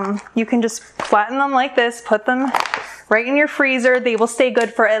 You can just flatten them like this, put them right in your freezer. They will stay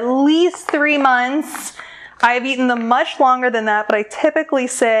good for at least 3 months. I've eaten them much longer than that, but I typically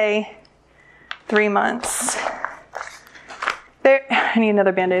say 3 months. There, I need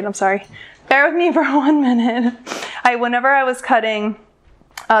another Band-Aid, I'm sorry. Bear with me for 1 minute. Whenever I was cutting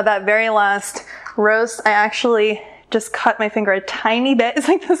that very last roast, I actually just cut my finger a tiny bit. It's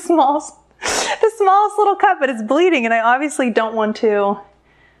like the smallest little cut, but it's bleeding, and I obviously don't want to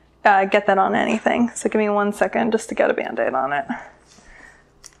get that on anything. So give me 1 second just to get a Band-Aid on it.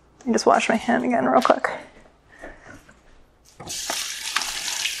 Let me just wash my hand again real quick.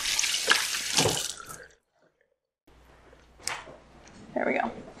 There we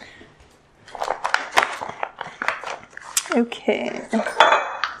go. Okay.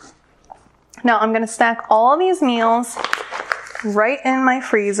 Now I'm going to stack all of these meals right in my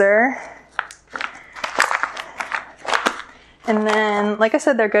freezer. And then, like I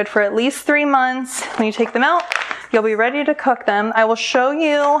said, they're good for at least 3 months. When you take them out, you'll be ready to cook them. I will show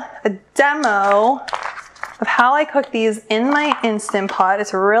you a demo of how I cook these in my Instant Pot.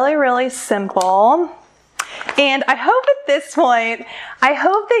 It's really, really simple. And I hope at this point, I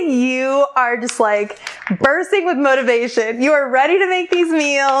hope that you are just like bursting with motivation. You are ready to make these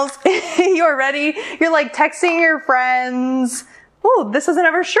meals. You are ready. You're like texting your friends. Oh, this doesn't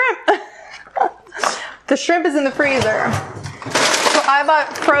have our shrimp. The shrimp is in the freezer. So I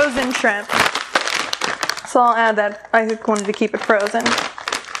bought frozen shrimp. So I'll add that. I wanted to keep it frozen.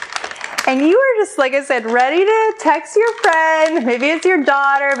 And you are just, like I said, ready to text your friend. Maybe it's your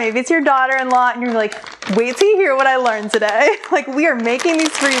daughter, maybe it's your daughter-in-law, and you're like, wait till you hear what I learned today. Like, we are making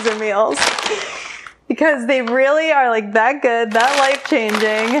these freezer meals because they really are like that good, that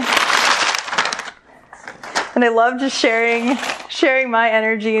life-changing. And I love just sharing my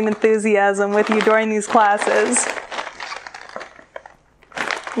energy and enthusiasm with you during these classes.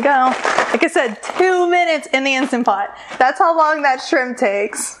 There you go. Like I said, 2 minutes in the Instant Pot. That's how long that shrimp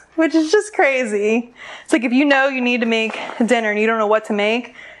takes. Which is just crazy. It's like if you know you need to make dinner and you don't know what to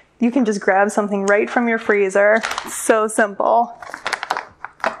make, you can just grab something right from your freezer. It's so simple.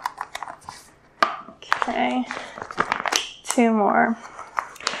 Okay, 2 more.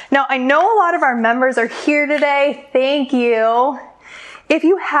 Now, I know a lot of our members are here today. Thank you. If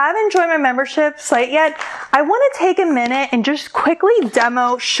you haven't joined my membership site yet, I want to take a minute and just quickly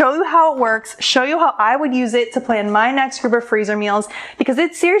demo, show you how it works, show you how I would use it to plan my next group of freezer meals, because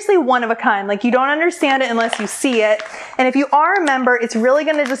it's seriously one of a kind. Like, you don't understand it unless you see it. And if you are a member, it's really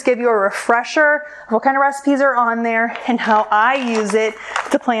going to just give you a refresher of what kind of recipes are on there and how I use it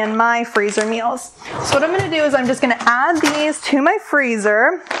to plan my freezer meals. So what I'm going to do is I'm just going to add these to my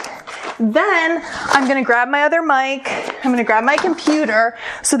freezer. Then I'm going to grab my other mic, I'm going to grab my computer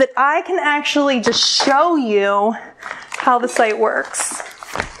so that I can actually just show you how the site works.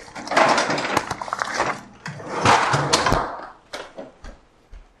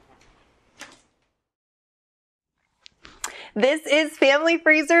 This is Family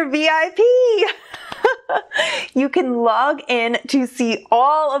Freezer VIP. You can log in to see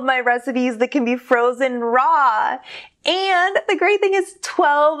all of my recipes that can be frozen raw. And the great thing is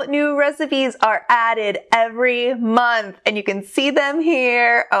 12 new recipes are added every month, and you can see them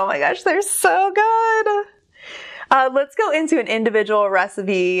here. Oh my gosh, they're so good. Let's go into an individual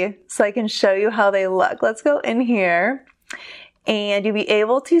recipe so I can show you how they look. Let's go in here and you'll be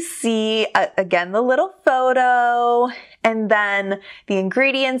able to see, again, the little photo and then the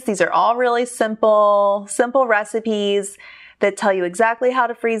ingredients. These are all really simple recipes that tell you exactly how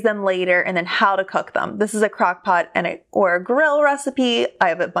to freeze them later and then how to cook them. This is a crock pot or a grill recipe. I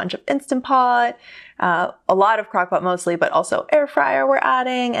have a bunch of Instant Pot, a lot of crock pot mostly, but also air fryer we're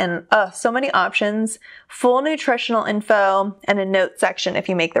adding, and so many options. Full nutritional info and a note section if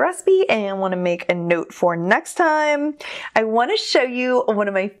you make the recipe and want to make a note for next time. I want to show you one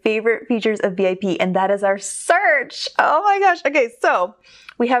of my favorite features of VIP, and that is our search. Oh my gosh. Okay, so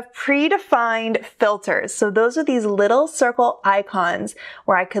we have predefined filters. So those are these little circle icons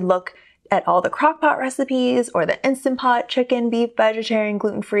where I could look at all the crockpot recipes or the Instant Pot, chicken, beef, vegetarian,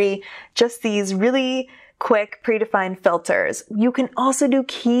 gluten-free, just these really quick predefined filters. You can also do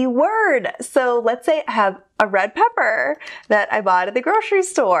keyword. So let's say I have a red pepper that I bought at the grocery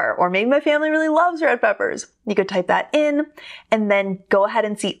store, or maybe my family really loves red peppers. You could type that in and then go ahead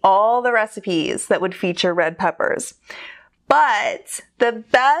and see all the recipes that would feature red peppers. But the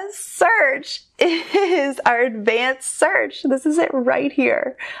best search is our advanced search. This is it right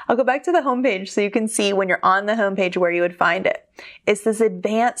here. I'll go back to the homepage so you can see when you're on the homepage where you would find it. It's this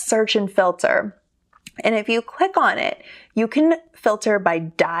advanced search and filter. And if you click on it, you can filter by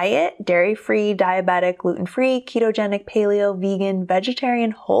diet, dairy-free, diabetic, gluten-free, ketogenic, paleo, vegan,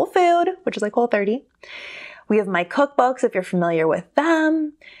 vegetarian, whole food, which is like Whole30. We have my cookbooks if you're familiar with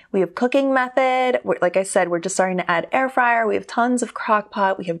them. We have cooking method. Like I said, we're just starting to add air fryer. We have tons of crock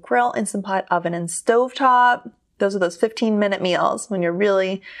pot. We have grill, Instant Pot, oven, and stovetop. Those are those 15-minute meals when you're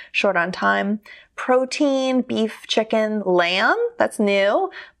really short on time. Protein, beef, chicken, lamb, that's new.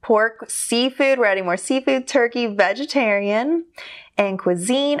 Pork, seafood, we're adding more seafood, turkey, vegetarian. And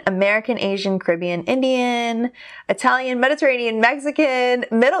cuisine, American, Asian, Caribbean, Indian, Italian, Mediterranean, Mexican,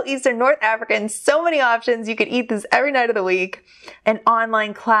 Middle Eastern, North African, so many options. You could eat this every night of the week. And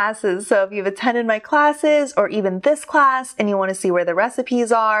online classes. So if you've attended my classes or even this class and you want to see where the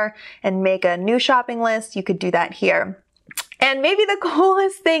recipes are and make a new shopping list, you could do that here. And maybe the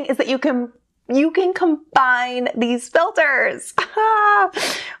coolest thing is that you can combine these filters.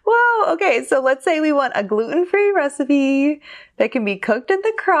 Whoa, okay, so let's say we want a gluten-free recipe that can be cooked in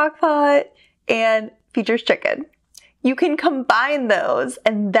the crock pot and features chicken. You can combine those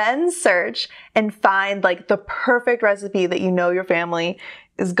and then search and find like the perfect recipe that you know your family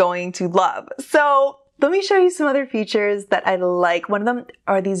is going to love. So let me show you some other features that I like. One of them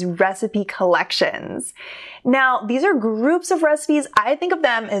are these recipe collections. Now, these are groups of recipes. I think of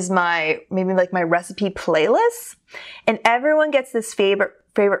them as maybe like my recipe playlists. And everyone gets this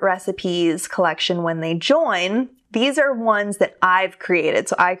favorite recipes collection when they join. These are ones that I've created.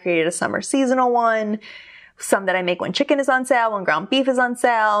 So I created a summer seasonal one, some that I make when chicken is on sale, when ground beef is on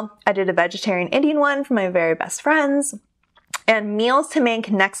sale. I did a vegetarian Indian one for my very best friends. And meals to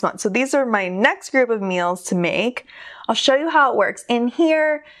make next month. So these are my next group of meals to make. I'll show you how it works. In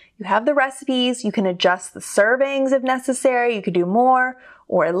here, you have the recipes. You can adjust the servings if necessary. You could do more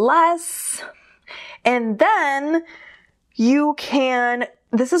or less. And then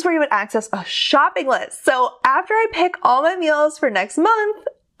this is where you would access a shopping list. So after I pick all my meals for next month,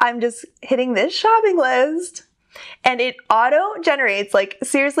 I'm just hitting this shopping list. And it auto-generates, like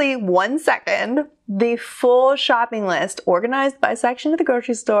seriously, 1 second, the full shopping list organized by section of the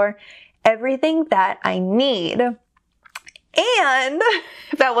grocery store, everything that I need. And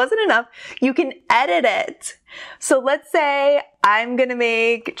if that wasn't enough, you can edit it. So let's say I'm gonna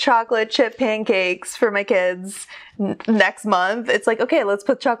make chocolate chip pancakes for my kids next month. It's like, okay, let's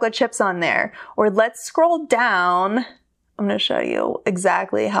put chocolate chips on there. Or let's scroll down. I'm gonna show you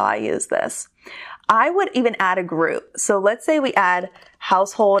exactly how I use this. I would even add a group. So let's say we add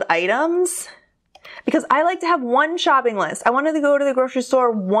household items, because I like to have one shopping list. I wanted to go to the grocery store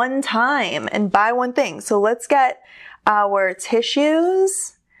one time and buy one thing. So let's get our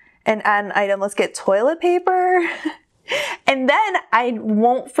tissues and add an item. Let's get toilet paper. And then I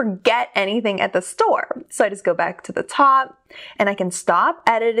won't forget anything at the store. So I just go back to the top and I can stop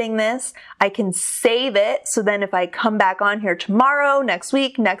editing this. I can save it. So then if I come back on here tomorrow, next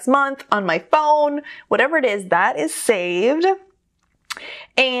week, next month on my phone, whatever it is, that is saved.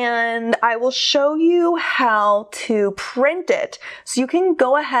 And I will show you how to print it. So you can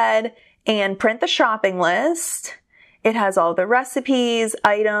go ahead and print the shopping list. It has all the recipes,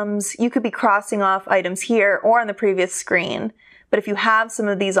 items. You could be crossing off items here or on the previous screen. But if you have some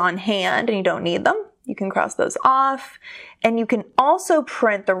of these on hand and you don't need them, you can cross those off. And you can also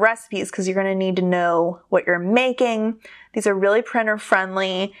print the recipes because you're going to need to know what you're making. These are really printer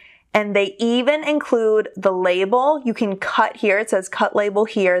friendly. And they even include the label. You can cut here. It says cut label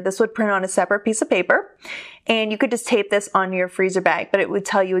here. This would print on a separate piece of paper. And you could just tape this on your freezer bag, but it would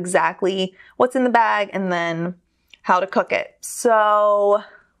tell you exactly what's in the bag and then how to cook it. So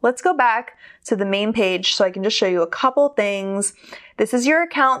let's go back to the main page so I can just show you a couple things. This is your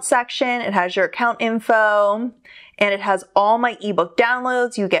account section. It has your account info and it has all my ebook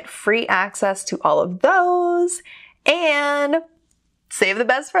downloads. You get free access to all of those. And save the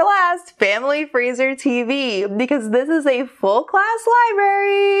best for last, Family Freezer TV, because this is a full class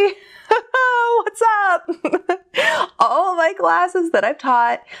library. What's up? All of my classes that I've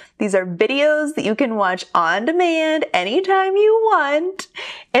taught, these are videos that you can watch on demand anytime you want.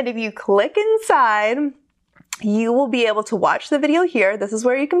 And if you click inside, you will be able to watch the video here. This is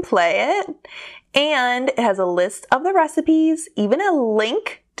where you can play it. And it has a list of the recipes, even a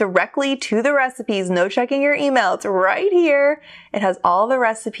link directly to the recipes. No checking your email. It's right here. It has all the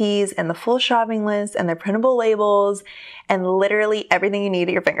recipes and the full shopping list and the printable labels and literally everything you need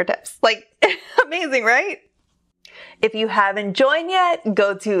at your fingertips. Like, amazing, right? If you haven't joined yet,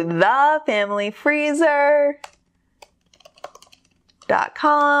 go to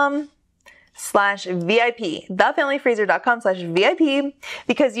thefamilyfreezer.com/VIP, thefamilyfreezer.com/VIP,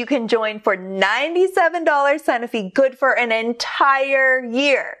 because you can join for $97 sign-up fee, good for an entire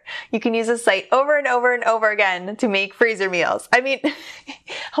year. You can use this site over and over and over again to make freezer meals. I mean,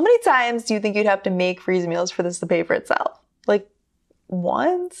 how many times do you think you'd have to make freezer meals for this to pay for itself? Like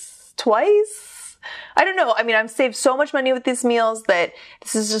once, twice? I don't know. I mean, I've saved so much money with these meals that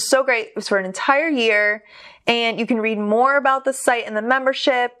this is just so great. It's for an entire year. And you can read more about the site and the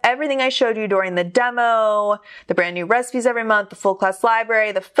membership, everything I showed you during the demo, the brand new recipes every month, the full class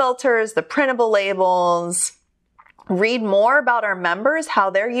library, the filters, the printable labels. Read more about our members, how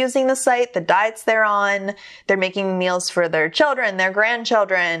they're using the site, the diets they're on. They're making meals for their children, their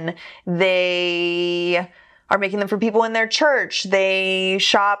grandchildren. They are making them for people in their church. They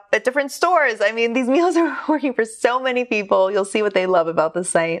shop at different stores. I mean, these meals are working for so many people. You'll see what they love about the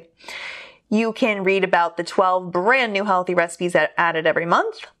site. You can read about the 12 brand new healthy recipes that are added every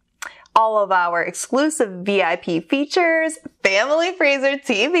month. All of our exclusive VIP features, family freezer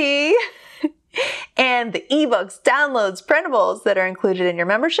TV, and the ebooks, downloads, printables that are included in your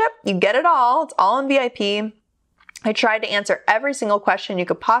membership. You get it all. It's all in VIP. I tried to answer every single question you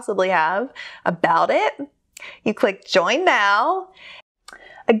could possibly have about it. You click join now.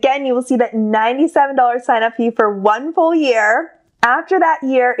 Again, you will see that $97 sign up fee for 1 full year. After that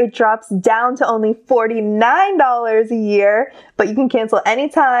year, it drops down to only $49 a year, but you can cancel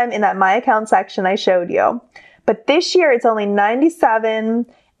anytime in that My Account section I showed you. But this year, it's only $97,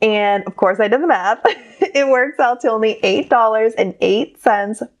 and of course, I did the math. It works out to only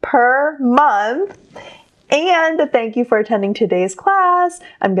 $8.08 per month. And to thank you for attending today's class,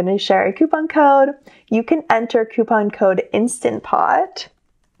 I'm going to share a coupon code. You can enter coupon code INSTANTPOT.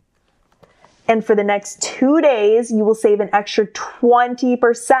 And for the next 2 days, you will save an extra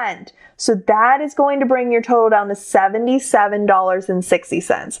 20%. So that is going to bring your total down to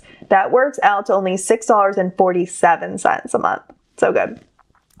 $77.60. That works out to only $6.47 a month. So good.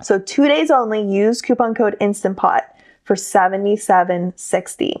 So 2 days only, use coupon code INSTANTPOT for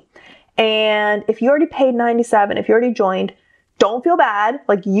 $77.60. And if you already paid $97, if you already joined, don't feel bad.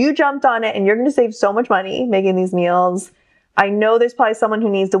 Like, you jumped on it and you're going to save so much money making these meals. I know there's probably someone who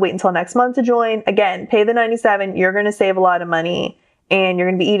needs to wait until next month to join. Again, pay the $97. You're going to save a lot of money and you're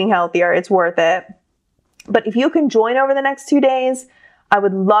going to be eating healthier. It's worth it. But if you can join over the next 2 days, I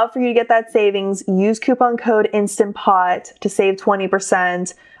would love for you to get that savings. Use coupon code INSTANTPOT to save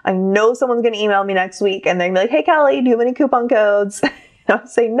 20%. I know someone's going to email me next week and they're going to be like, hey, Kelly, do you have any coupon codes? I'll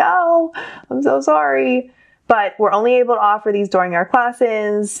say, no, I'm so sorry. But we're only able to offer these during our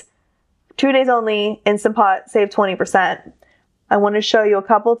classes. 2 days only, Instant Pot, save 20%. I want to show you a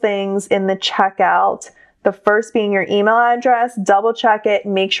couple things in the checkout. The first being your email address. Double check it,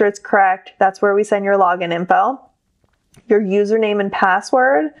 make sure it's correct. That's where we send your login info. Your username and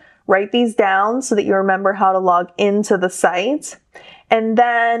password. Write these down so that you remember how to log into the site. And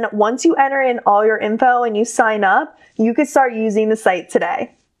then once you enter in all your info and you sign up, you can start using the site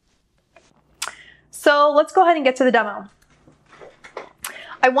today. So let's go ahead and get to the demo.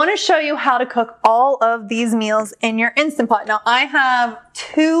 I want to show you how to cook all of these meals in your Instant Pot. Now I have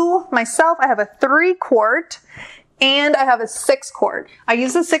two myself. I have a 3-quart and I have a 6-quart. I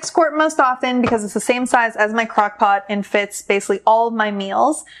use the 6-quart most often because it's the same size as my crock pot and fits basically all of my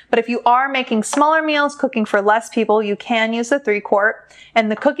meals. But if you are making smaller meals, cooking for less people, you can use the 3-quart,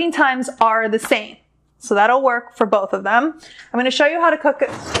 and the cooking times are the same. So that'll work for both of them. I'm going to show you how to cook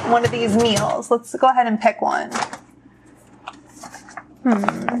one of these meals. Let's go ahead and pick one.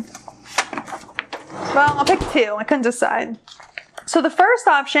 Well, I'll pick two. I couldn't decide. So the first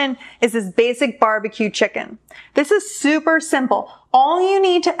option is this basic barbecue chicken. This is super simple. All you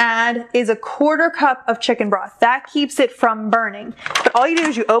need to add is a 1/4 cup of chicken broth. That keeps it from burning. But all you do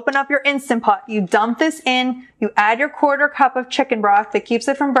is you open up your Instant Pot, you dump this in, you add your 1/4 cup of chicken broth that keeps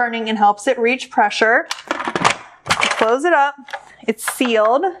it from burning and helps it reach pressure. Close it up. It's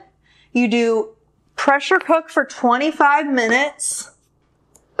sealed. You do pressure cook for 25 minutes.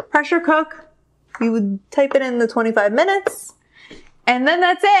 Pressure cook. You would type it in the 25 minutes. And then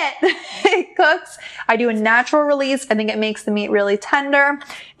that's it. It cooks. I do a natural release. I think it makes the meat really tender.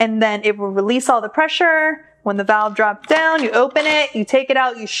 And then it will release all the pressure. When the valve drops down, you open it, you take it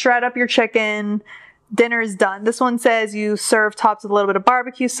out, you shred up your chicken. Dinner is done. This one says you serve topped with a little bit of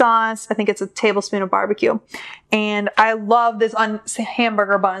barbecue sauce. I think it's a tablespoon of barbecue. And I love this on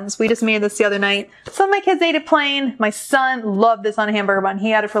hamburger buns. We just made this the other night. Some of my kids ate it plain. My son loved this on a hamburger bun.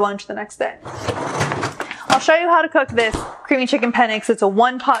 He had it for lunch the next day. I'll show you how to cook this creamy chicken penne because it's a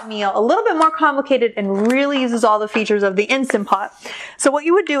 1-pot meal, a little bit more complicated and really uses all the features of the Instant Pot. So what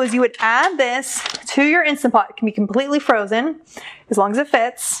you would do is you would add this to your Instant Pot. It can be completely frozen as long as it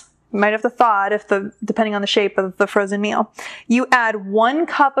fits. You might have to thaw it depending on the shape of the frozen meal. You add 1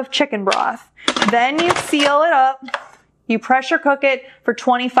 cup of chicken broth. Then you seal it up. You pressure cook it for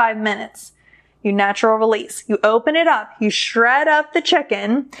 25 minutes. you natural release. You open it up, you shred up the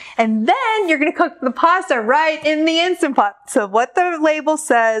chicken, and then you're gonna cook the pasta right in the Instant Pot. So what the label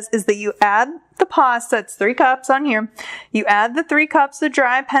says is that you add the pasta, it's 3 cups on here. You add the 3 cups of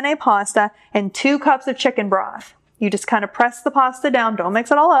dry penne pasta and 2 cups of chicken broth. You just kind of press the pasta down. Don't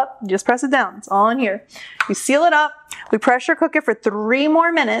mix it all up. You just press it down. It's all in here. You seal it up. We pressure cook it for 3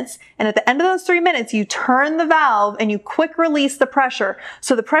 more minutes. And at the end of those 3 minutes, you turn the valve and you quick release the pressure.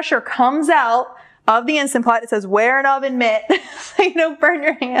 So the pressure comes out of the Instant Pot. It says wear an oven mitt so you don't burn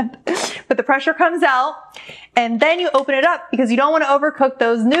your hand. But the pressure comes out and then you open it up because you don't want to overcook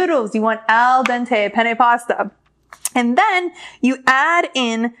those noodles. You want al dente penne pasta. And then you add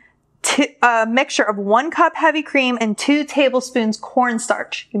in a mixture of 1 cup heavy cream and 2 tablespoons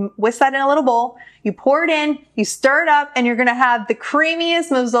cornstarch. You whisk that in a little bowl. You pour it in, you stir it up, and you're gonna have the creamiest,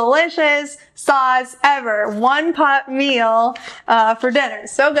 most delicious sauce ever. 1 pot meal for dinner.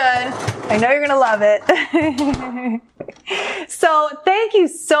 So good. I know you're gonna love it. So thank you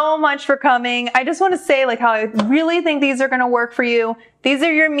so much for coming. I just want to say like how I really think these are gonna work for you. These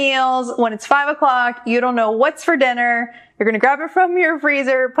are your meals. When it's 5 o'clock, you don't know what's for dinner. You're gonna grab it from your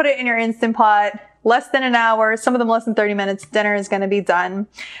freezer, put it in your Instant Pot. Less than an hour, some of them less than 30 minutes, dinner is gonna be done.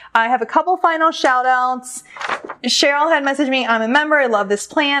 I have a couple final shout outs. Cheryl had messaged me, I'm a member, I love this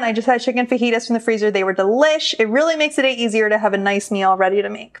plan. I just had chicken fajitas from the freezer, they were delish. It really makes it easier to have a nice meal ready to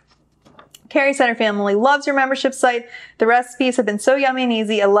make. Carrie said her family loves your membership site. The recipes have been so yummy and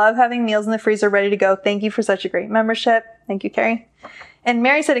easy. I love having meals in the freezer ready to go. Thank you for such a great membership. Thank you, Carrie. And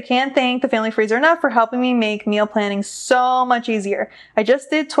Mary said, I can't thank the Family Freezer enough for helping me make meal planning so much easier. I just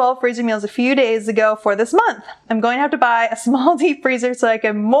did 12 freezer meals a few days ago for this month. I'm going to have to buy a small deep freezer so I can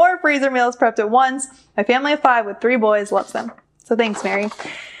have more freezer meals prepped at once. My family of 5 with 3 boys loves them. So thanks, Mary.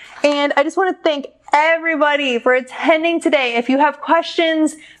 And I just want to thank everybody for attending today. If you have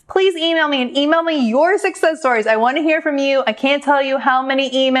questions, please email me and email me your success stories. I want to hear from you. I can't tell you how many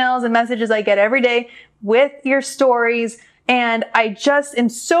emails and messages I get every day with your stories. And I just am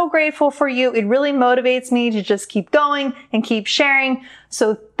so grateful for you. It really motivates me to just keep going and keep sharing.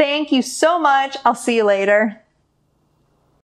 So thank you so much. I'll see you later.